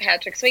than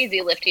Patrick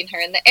Swayze lifting her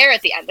in the air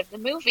at the end of the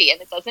movie.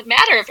 And it doesn't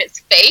matter if it's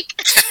fake.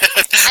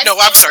 No,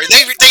 I'm sorry.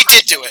 They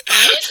did do it.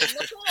 In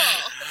the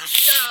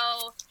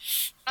pool.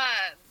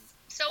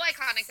 So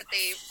iconic that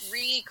they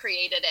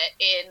recreated it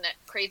in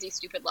Crazy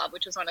Stupid Love,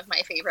 which is one of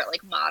my favorite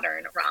like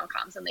modern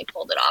rom-coms, and they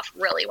pulled it off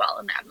really well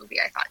in that movie,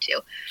 I thought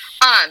too.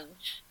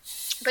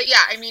 But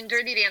yeah, I mean,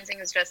 Dirty Dancing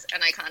is just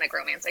an iconic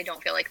romance. I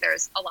don't feel like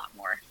there's a lot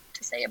more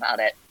to say about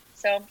it.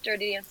 So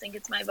Dirty Dancing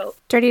gets my vote.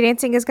 Dirty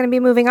Dancing is going to be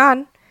moving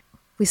on.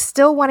 We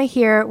still want to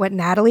hear what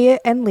Natalie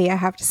and Leah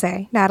have to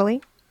say.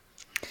 Natalie?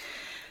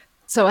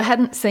 So I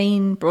hadn't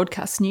seen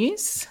Broadcast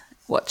News,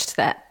 watched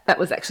that. That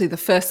was actually the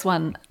first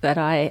one that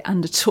I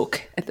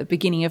undertook at the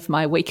beginning of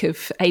my week of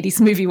 80s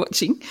movie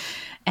watching.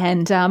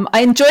 And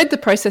I enjoyed the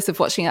process of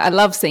watching it. I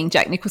love seeing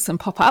Jack Nicholson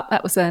pop up.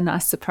 That was a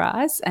nice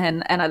surprise.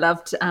 And I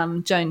loved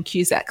Joan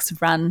Cusack's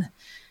run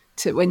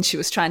to when she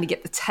was trying to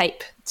get the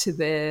tape to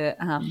the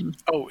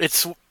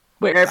it's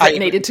wherever it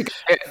needed to go.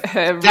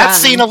 Her that run.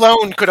 Scene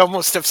alone could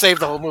almost have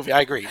saved the whole movie.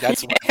 I agree.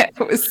 That's it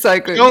was so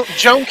good.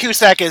 Joan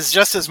Cusack is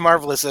just as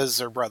marvelous as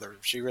her brother.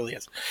 She really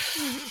is.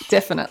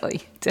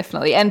 Definitely,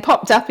 and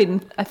popped up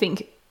in I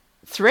think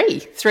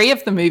three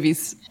of the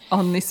movies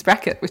on this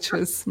bracket, which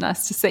was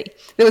nice to see.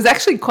 There was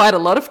actually quite a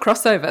lot of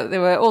crossover.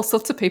 There were all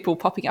sorts of people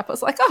popping up. I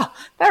was like, oh,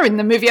 they're in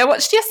the movie I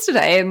watched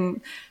yesterday.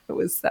 And that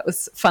was a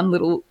fun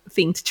little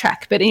thing to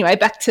track. But anyway,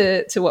 back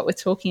to what we're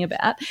talking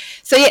about.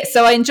 So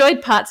I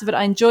enjoyed parts of it.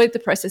 I enjoyed the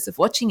process of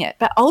watching it.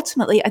 But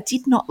ultimately, I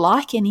did not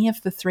like any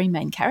of the three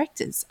main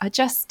characters. I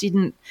just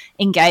didn't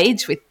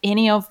engage with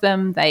any of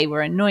them. They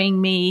were annoying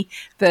me.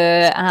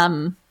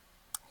 The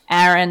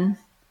Aaron,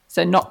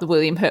 so not the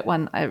William Hurt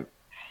one,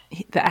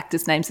 the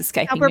actor's name's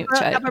escaping me,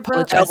 which I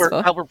apologise for.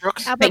 Albert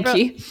Brooks. Thank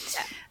you.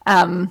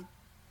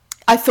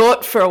 I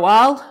thought for a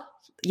while,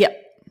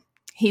 yep,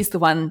 he's the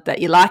one that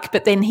you like,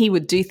 but then he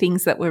would do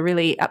things that were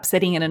really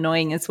upsetting and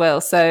annoying as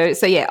well. So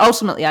yeah,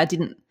 ultimately I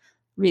didn't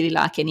really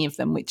like any of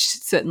them, which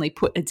certainly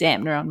put a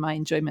dampener on my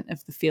enjoyment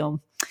of the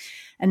film.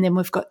 And then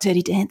we've got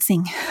Dirty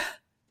Dancing.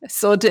 I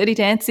saw Dirty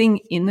Dancing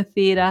in the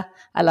theatre.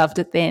 I loved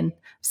it then.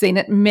 I've seen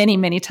it many,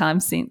 many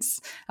times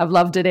since. I've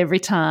loved it every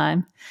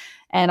time.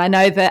 And I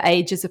know the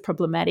ages are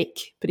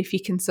problematic, but if you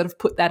can sort of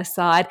put that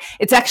aside,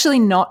 it's actually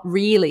not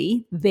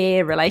really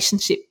their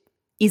relationship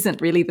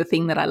isn't really the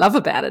thing that I love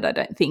about it, I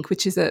don't think,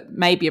 which is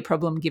maybe a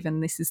problem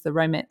given this is the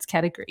romance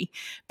category.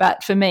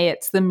 But for me,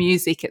 it's the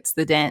music, it's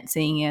the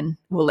dancing, and,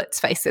 well, let's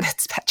face it,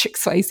 it's Patrick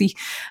Swayze.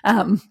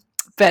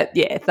 But,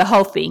 yeah, the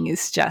whole thing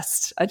is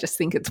I just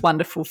think it's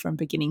wonderful from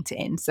beginning to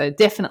end. So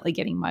definitely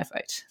getting my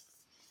vote.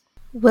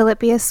 Will it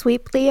be a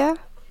sweep, Leah?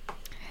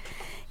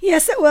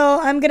 Yes, it will.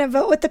 I'm going to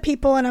vote with the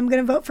people, and I'm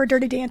going to vote for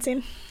Dirty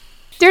Dancing.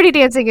 Dirty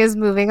Dancing is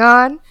moving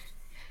on.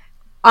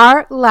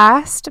 Our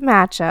last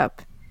matchup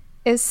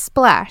is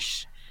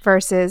Splash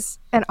versus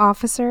An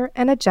Officer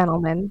and a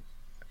Gentleman.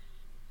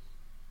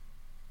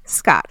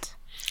 Scott.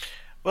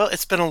 Well,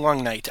 it's been a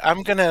long night.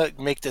 I'm going to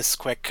make this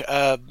quick.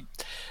 I'm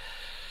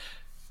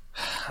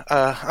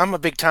a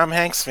big Tom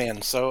Hanks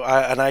fan,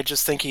 and I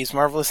just think he's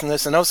marvelous in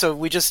this. And also,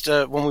 we just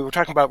when we were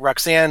talking about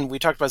Roxanne, we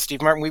talked about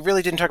Steve Martin. We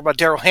really didn't talk about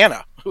Daryl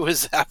Hannah, who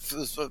was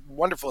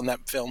wonderful in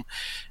that film.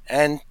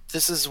 And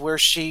this is where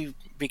she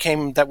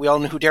became that we all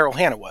knew who Daryl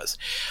Hannah was,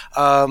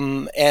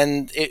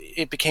 and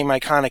it became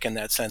iconic in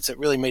that sense. It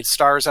really made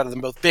stars out of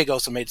them both. Big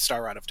also made a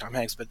star out of Tom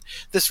Hanks, but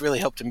this really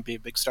helped him be a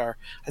big star.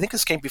 I think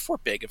this came before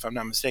Big, if I'm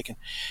not mistaken.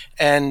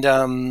 And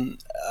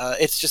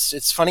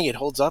it's funny. It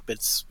holds up.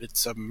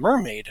 It's a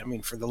mermaid. I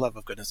mean, for the love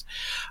of goodness.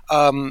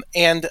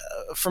 And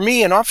for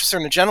me, An Officer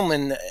and a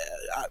Gentleman,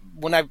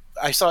 when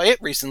I saw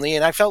it recently,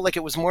 and I felt like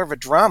it was more of a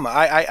drama.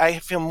 I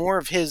feel more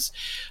of his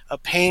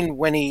pain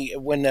when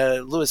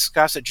Louis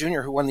Gossett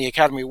Jr., who won the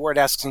Academy Award,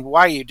 asks him,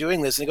 "Why are you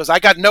doing this?" And he goes, "I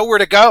got nowhere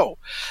to go."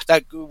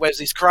 That was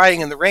he's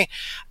crying in the rain,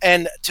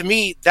 and to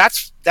me,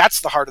 that's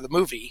the heart of the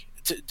movie.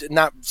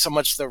 Not so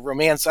much the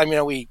romance. I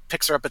mean, he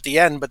picks her up at the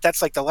end, but that's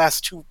like the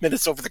last 2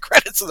 minutes over the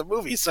credits of the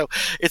movie. So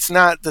it's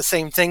not the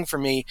same thing for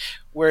me.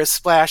 Whereas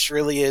Splash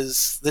really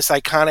is this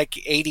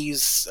iconic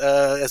 80s,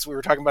 as we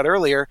were talking about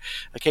earlier.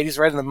 Katie's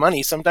right on the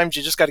money. Sometimes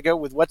you just got to go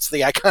with what's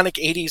the iconic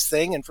 80s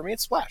thing, and for me,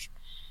 it's Splash.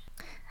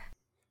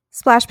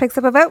 Splash picks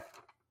up a vote.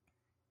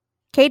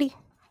 Katie.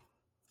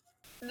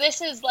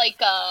 This is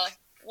like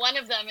one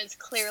of them is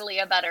clearly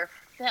a better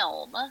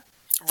film.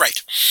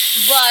 Right.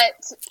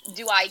 But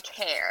do I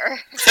care?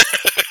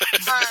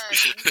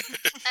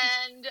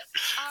 And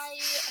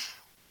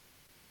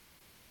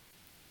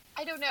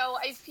I don't know.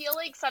 I feel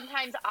like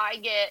sometimes I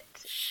get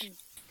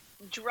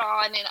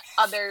drawn in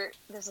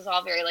this is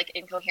all very like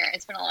incoherent.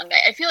 It's been a long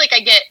day. I feel like I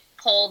get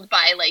pulled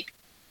by like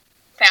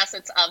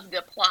facets of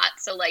the plot.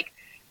 So like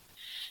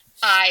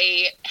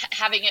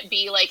having it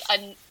be like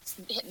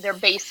they're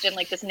based in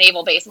like this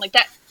naval base, and like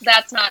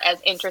that's not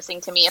as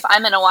interesting to me. If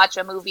I'm going to watch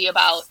a movie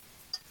about,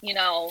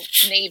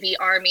 Navy,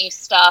 Army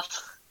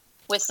stuff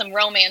with some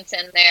romance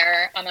in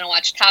there, I'm going to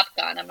watch Top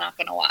Gun. I'm not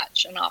going to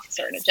watch An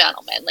Officer and a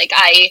Gentleman. Like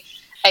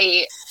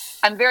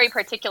I'm very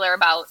particular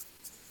about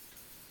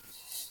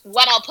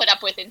what I'll put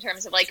up with in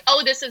terms of like,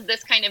 oh, this is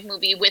this kind of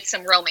movie with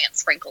some romance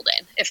sprinkled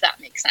in, if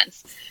that makes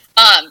sense.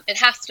 It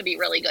has to be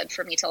really good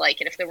for me to like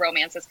it if the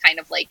romance is kind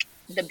of like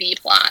the B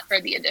plot or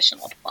the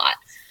additional plot.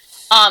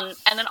 And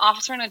An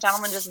Officer and a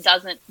Gentleman just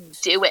doesn't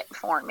do it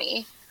for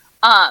me.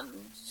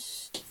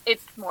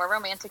 It's more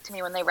romantic to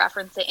me when they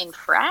reference it in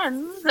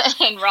Friends,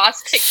 and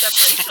Ross picks up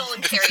Rachel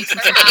and carries her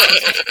out.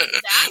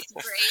 That's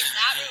great.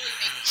 That really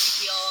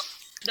makes me feel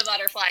the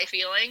butterfly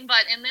feeling.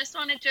 But in this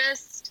one,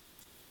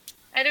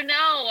 I don't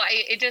know.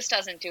 It just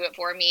doesn't do it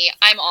for me.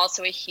 I'm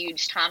also a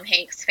huge Tom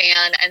Hanks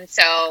fan, and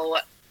so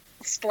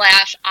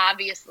Splash,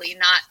 obviously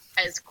not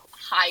as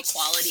high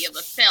quality of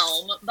a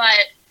film, but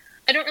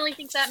I don't really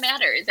think that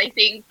matters. I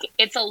think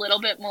it's a little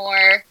bit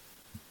more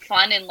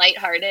fun and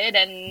lighthearted,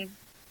 and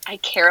I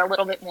care a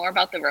little bit more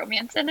about the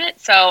romance in it,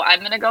 so I'm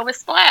going to go with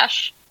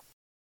Splash.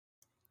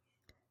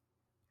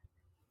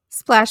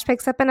 Splash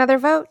picks up another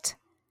vote.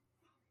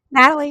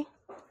 Natalie.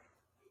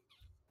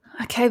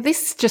 Okay,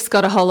 this just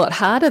got a whole lot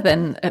harder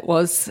than it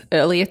was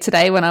earlier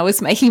today when I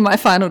was making my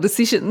final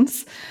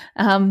decisions.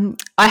 I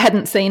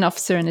hadn't seen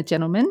Officer and a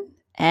Gentleman,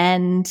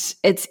 and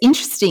it's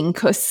interesting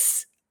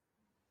because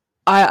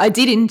I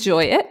did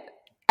enjoy it.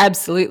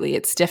 Absolutely,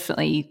 it's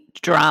definitely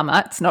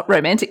drama. It's not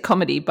romantic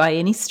comedy by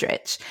any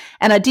stretch.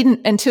 And I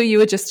didn't, until you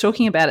were just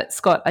talking about it,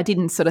 Scott, I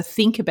didn't sort of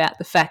think about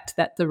the fact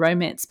that the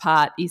romance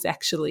part is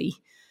actually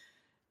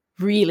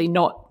really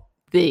not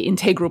the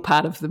integral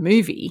part of the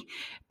movie.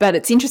 But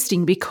it's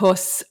interesting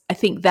because I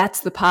think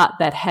that's the part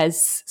that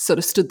has sort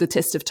of stood the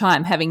test of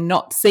time. Having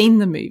not seen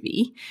the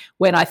movie,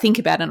 when I think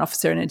about An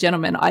Officer and a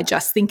Gentleman, I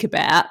just think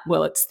about,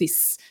 well, it's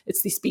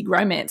this big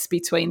romance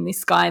between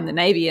this guy in the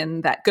Navy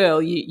and that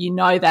girl. You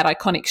know that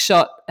iconic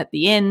shot at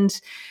the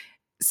end.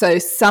 So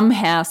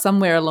somehow,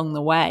 somewhere along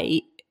the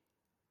way,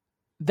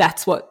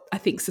 that's what I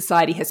think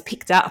society has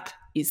picked up,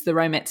 is the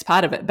romance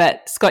part of it.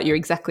 But Scott, you're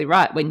exactly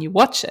right. When you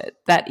watch it,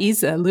 that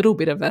is a little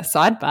bit of a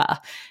sidebar.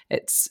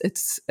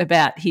 It's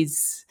about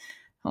his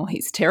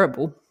his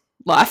terrible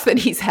life that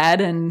he's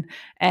had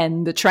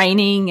and the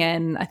training.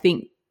 And I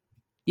think,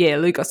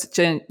 Lou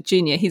Gossett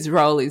Jr., his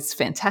role is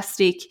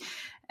fantastic.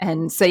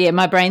 And so,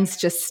 my brain's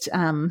just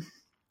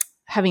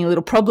having a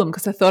little problem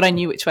because I thought I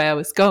knew which way I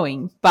was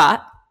going,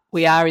 but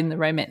we are in the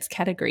romance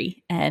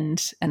category,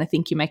 and I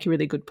think you make a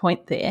really good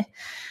point there.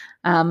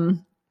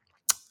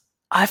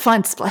 I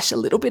find Splash a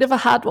little bit of a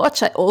hard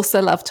watch. I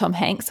also love Tom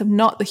Hanks. I'm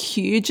not the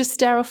hugest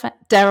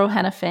Daryl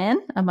Hannah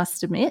fan, I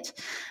must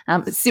admit.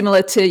 But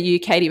similar to you,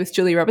 Katie, with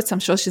Julia Roberts, I'm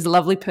sure she's a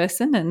lovely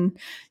person, and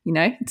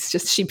it's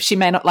just she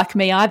may not like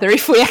me either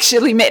if we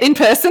actually met in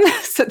person,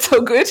 so it's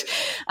all good.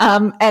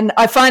 And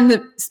I find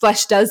that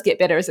Splash does get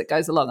better as it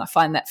goes along. I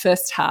find that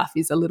first half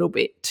is a little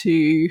bit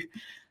too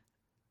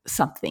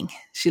something.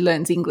 She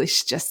learns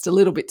English just a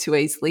little bit too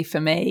easily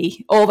for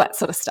me, all that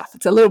sort of stuff.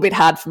 It's a little bit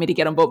hard for me to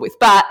get on board with,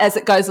 but as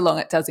it goes along,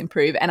 it does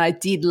improve. And I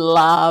did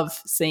love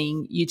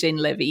seeing Eugene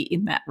Levy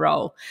in that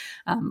role.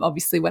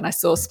 Obviously, when I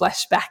saw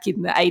Splash back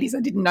in the 80s,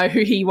 I didn't know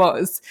who he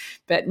was,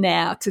 but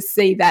now to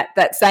see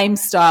that same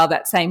style,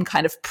 that same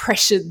kind of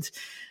pressured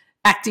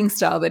acting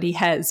style that he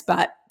has,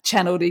 but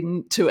channeled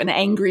into an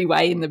angry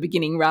way in the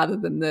beginning rather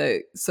than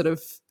the sort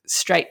of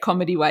straight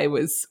comedy way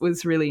was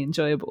really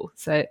enjoyable.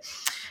 So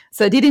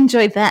I did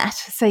enjoy that.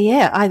 So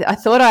I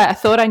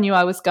thought I knew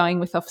I was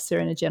going with Officer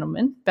and a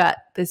Gentleman, but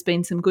there's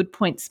been some good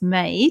points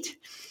made.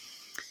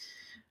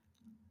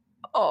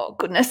 Oh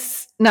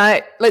goodness. No,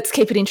 let's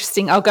keep it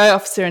interesting. I'll go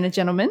Officer and a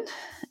Gentleman,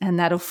 and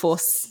that'll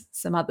force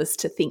some others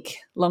to think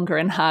longer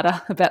and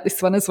harder about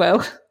this one as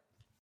well.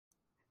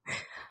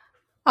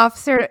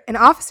 Officer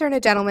and a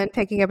Gentleman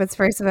picking up its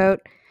first vote.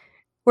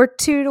 We're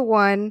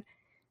 2-1,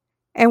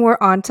 and we're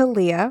on to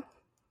Leah.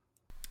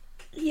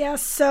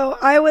 Yes, so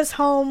I was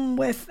home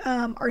with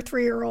our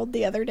 3-year-old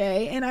the other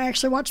day, and I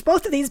actually watched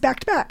both of these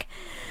back to back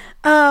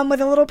with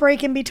a little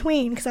break in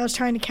between because I was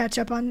trying to catch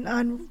up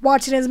on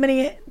watching as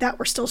many that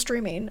were still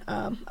streaming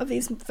of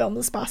these films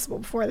as possible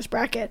before this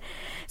bracket.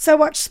 So I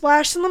watched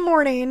Splash in the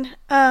morning,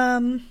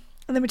 and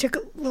then we took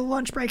a little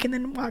lunch break and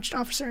then watched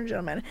Officer and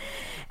Gentleman.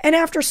 And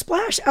after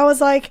Splash, I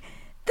was like,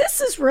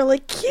 this is really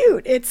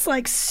cute. It's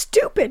like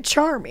stupid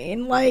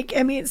charming. Like,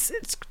 I mean, it's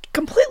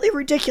completely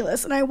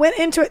ridiculous, and I went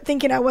into it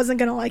thinking I wasn't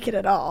going to like it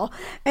at all,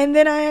 and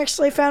then I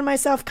actually found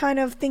myself kind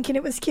of thinking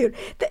it was cute.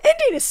 The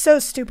ending is so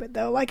stupid,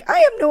 though. Like, I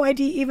have no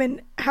idea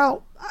even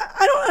how.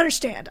 I don't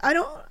understand.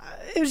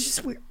 It was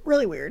just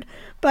really weird,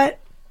 but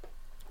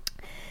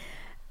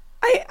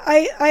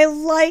I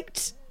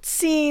liked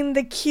seeing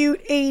the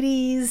cute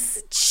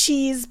 80's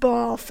cheese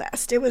ball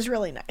fest. It was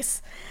really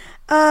nice.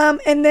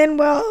 And then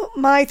while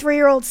my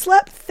 3-year-old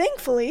slept,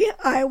 thankfully,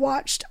 I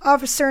watched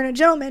Officer and a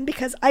Gentleman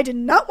because I did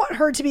not want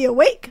her to be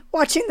awake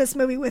watching this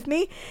movie with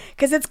me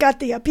because it's got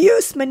the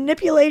abuse,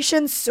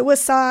 manipulation,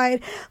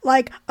 suicide,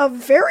 like a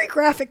very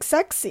graphic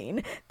sex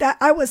scene that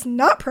I was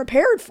not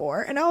prepared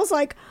for. And I was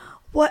like,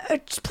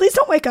 what? Please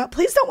don't wake up.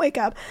 Please don't wake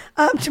up,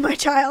 to my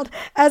child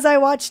as I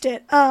watched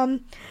it.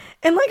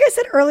 And like I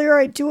said earlier,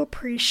 I do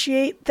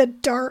appreciate the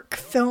dark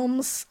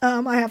films.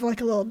 I have like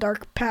a little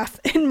dark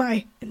path in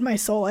my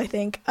soul, I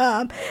think.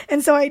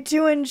 And so I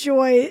do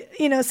enjoy,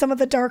 some of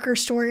the darker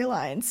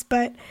storylines.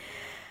 But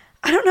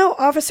I don't know,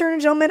 Officer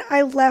and a Gentleman,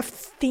 I left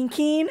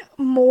thinking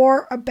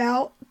more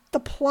about the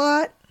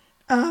plot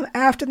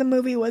after the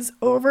movie was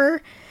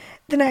over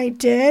than I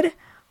did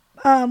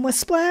with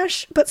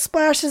Splash. But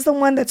Splash is the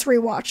one that's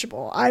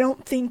rewatchable. I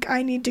don't think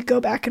I need to go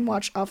back and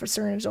watch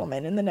Officer and a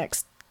Gentleman in the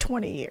next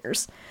 20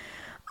 years.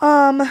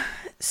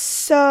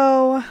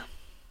 So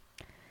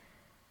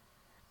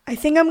I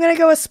think I'm going to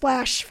go with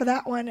Splash for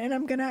that one. And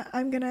I'm going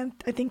to,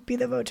 I think, be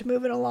the vote to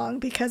move it along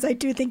because I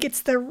do think it's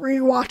the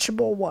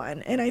rewatchable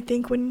one. And I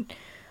think when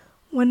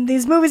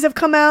these movies have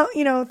come out,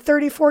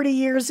 30, 40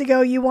 years ago,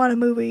 you want a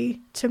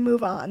movie to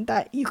move on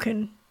that you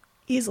can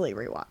easily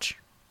rewatch.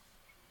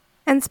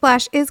 And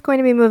Splash is going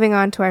to be moving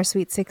on to our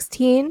Sweet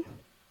 16.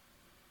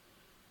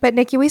 But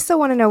Nikki, we still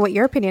want to know what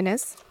your opinion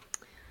is.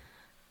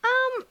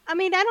 I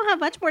mean, I don't have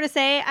much more to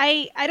say.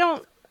 I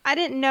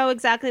didn't know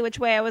exactly which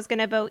way I was going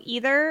to vote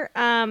either.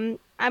 I'm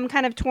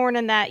kind of torn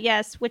in that,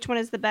 yes, which one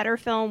is the better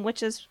film,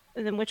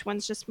 and then which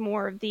one's just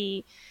more of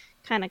the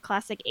kind of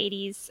classic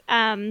 80's.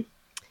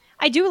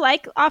 I do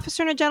like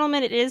Officer and a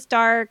Gentleman. It is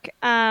dark.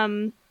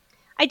 I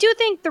do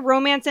think the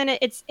romance in it,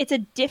 it's a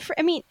different,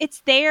 I mean, it's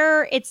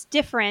there, it's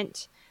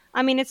different.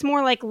 I mean, it's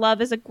more like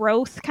love is a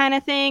growth kind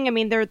of thing. I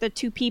mean, they're the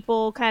two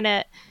people kind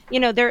of,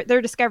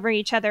 they're discovering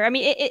each other. I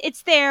mean,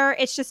 it's there.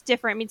 It's just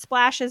different. I mean,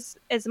 Splash is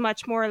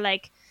much more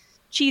like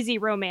cheesy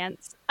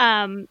romance.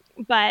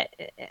 But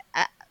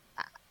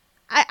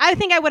I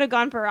think I would have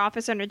gone for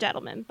Officer and a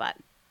Gentleman, but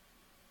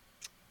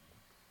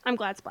I'm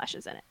glad Splash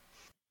is in it.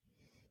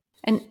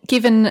 And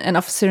given An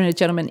Officer and a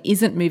Gentleman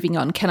isn't moving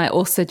on, can I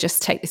also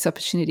just take this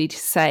opportunity to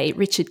say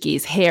Richard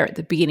Gere's hair at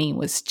the beginning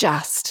was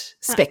just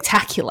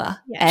spectacular.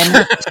 Yes.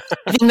 And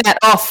having that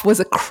off was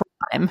a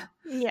crime.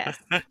 Yes.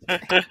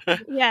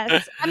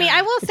 Yes. I mean,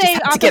 I will say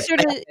Officer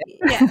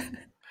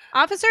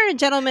Officer and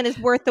Gentleman is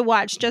worth the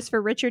watch just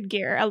for Richard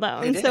Gere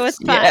alone, so it's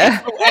fine.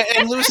 Yeah. Oh,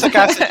 and Lou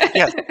Sagasta.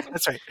 Yes,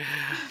 that's right.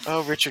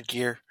 Oh, Richard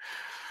Gere.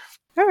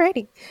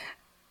 Alrighty.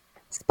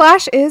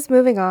 Splash is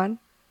moving on.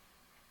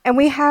 And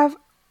we have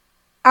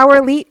our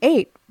Elite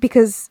Eight,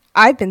 because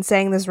I've been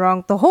saying this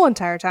wrong the whole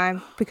entire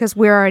time, because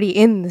we're already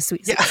in the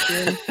Sweet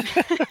 16.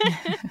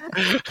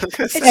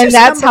 And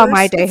that's how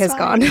my day has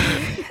gone.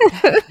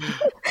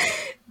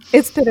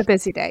 It's been a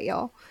busy day,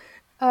 y'all.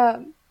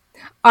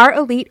 Our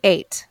Elite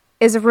Eight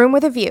is A Room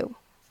with a View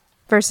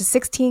versus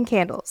 16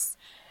 Candles,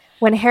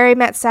 When Harry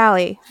Met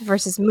Sally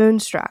versus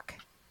Moonstruck,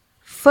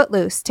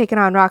 Footloose taking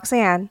on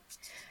Roxanne,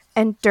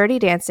 and Dirty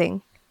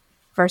Dancing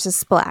versus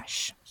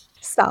Splash.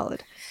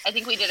 Solid. I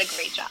think we did a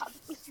great job.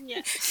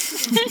 Yeah.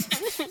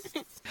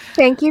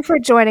 Thank you for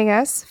joining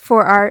us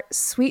for our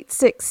Sweet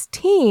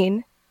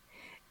 16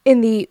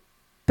 in the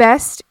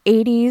Best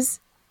 80s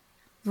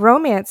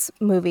Romance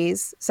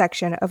Movies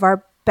section of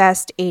our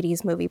Best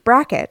 80s Movie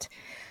Bracket.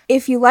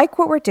 If you like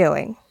what we're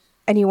doing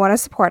and you want to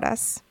support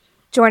us,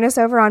 join us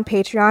over on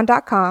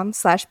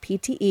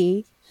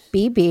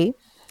patreon.com/PTEBB.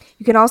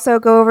 You can also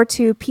go over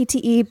to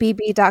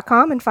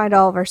ptebb.com and find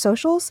all of our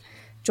socials.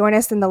 Join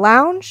us in the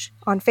lounge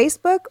on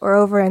Facebook or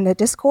over in the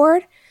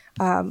Discord.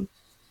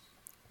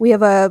 We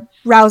have a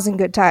rousing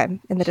good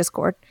time in the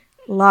Discord.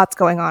 Lots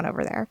going on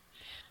over there.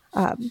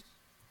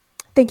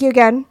 Thank you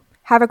again.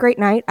 Have a great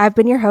night. I've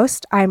been your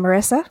host. I'm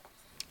Marissa.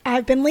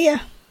 I've been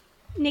Leah.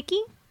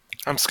 Nikki?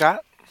 I'm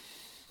Scott.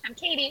 I'm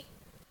Katie.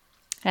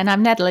 And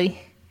I'm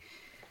Natalie.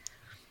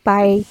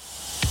 Bye.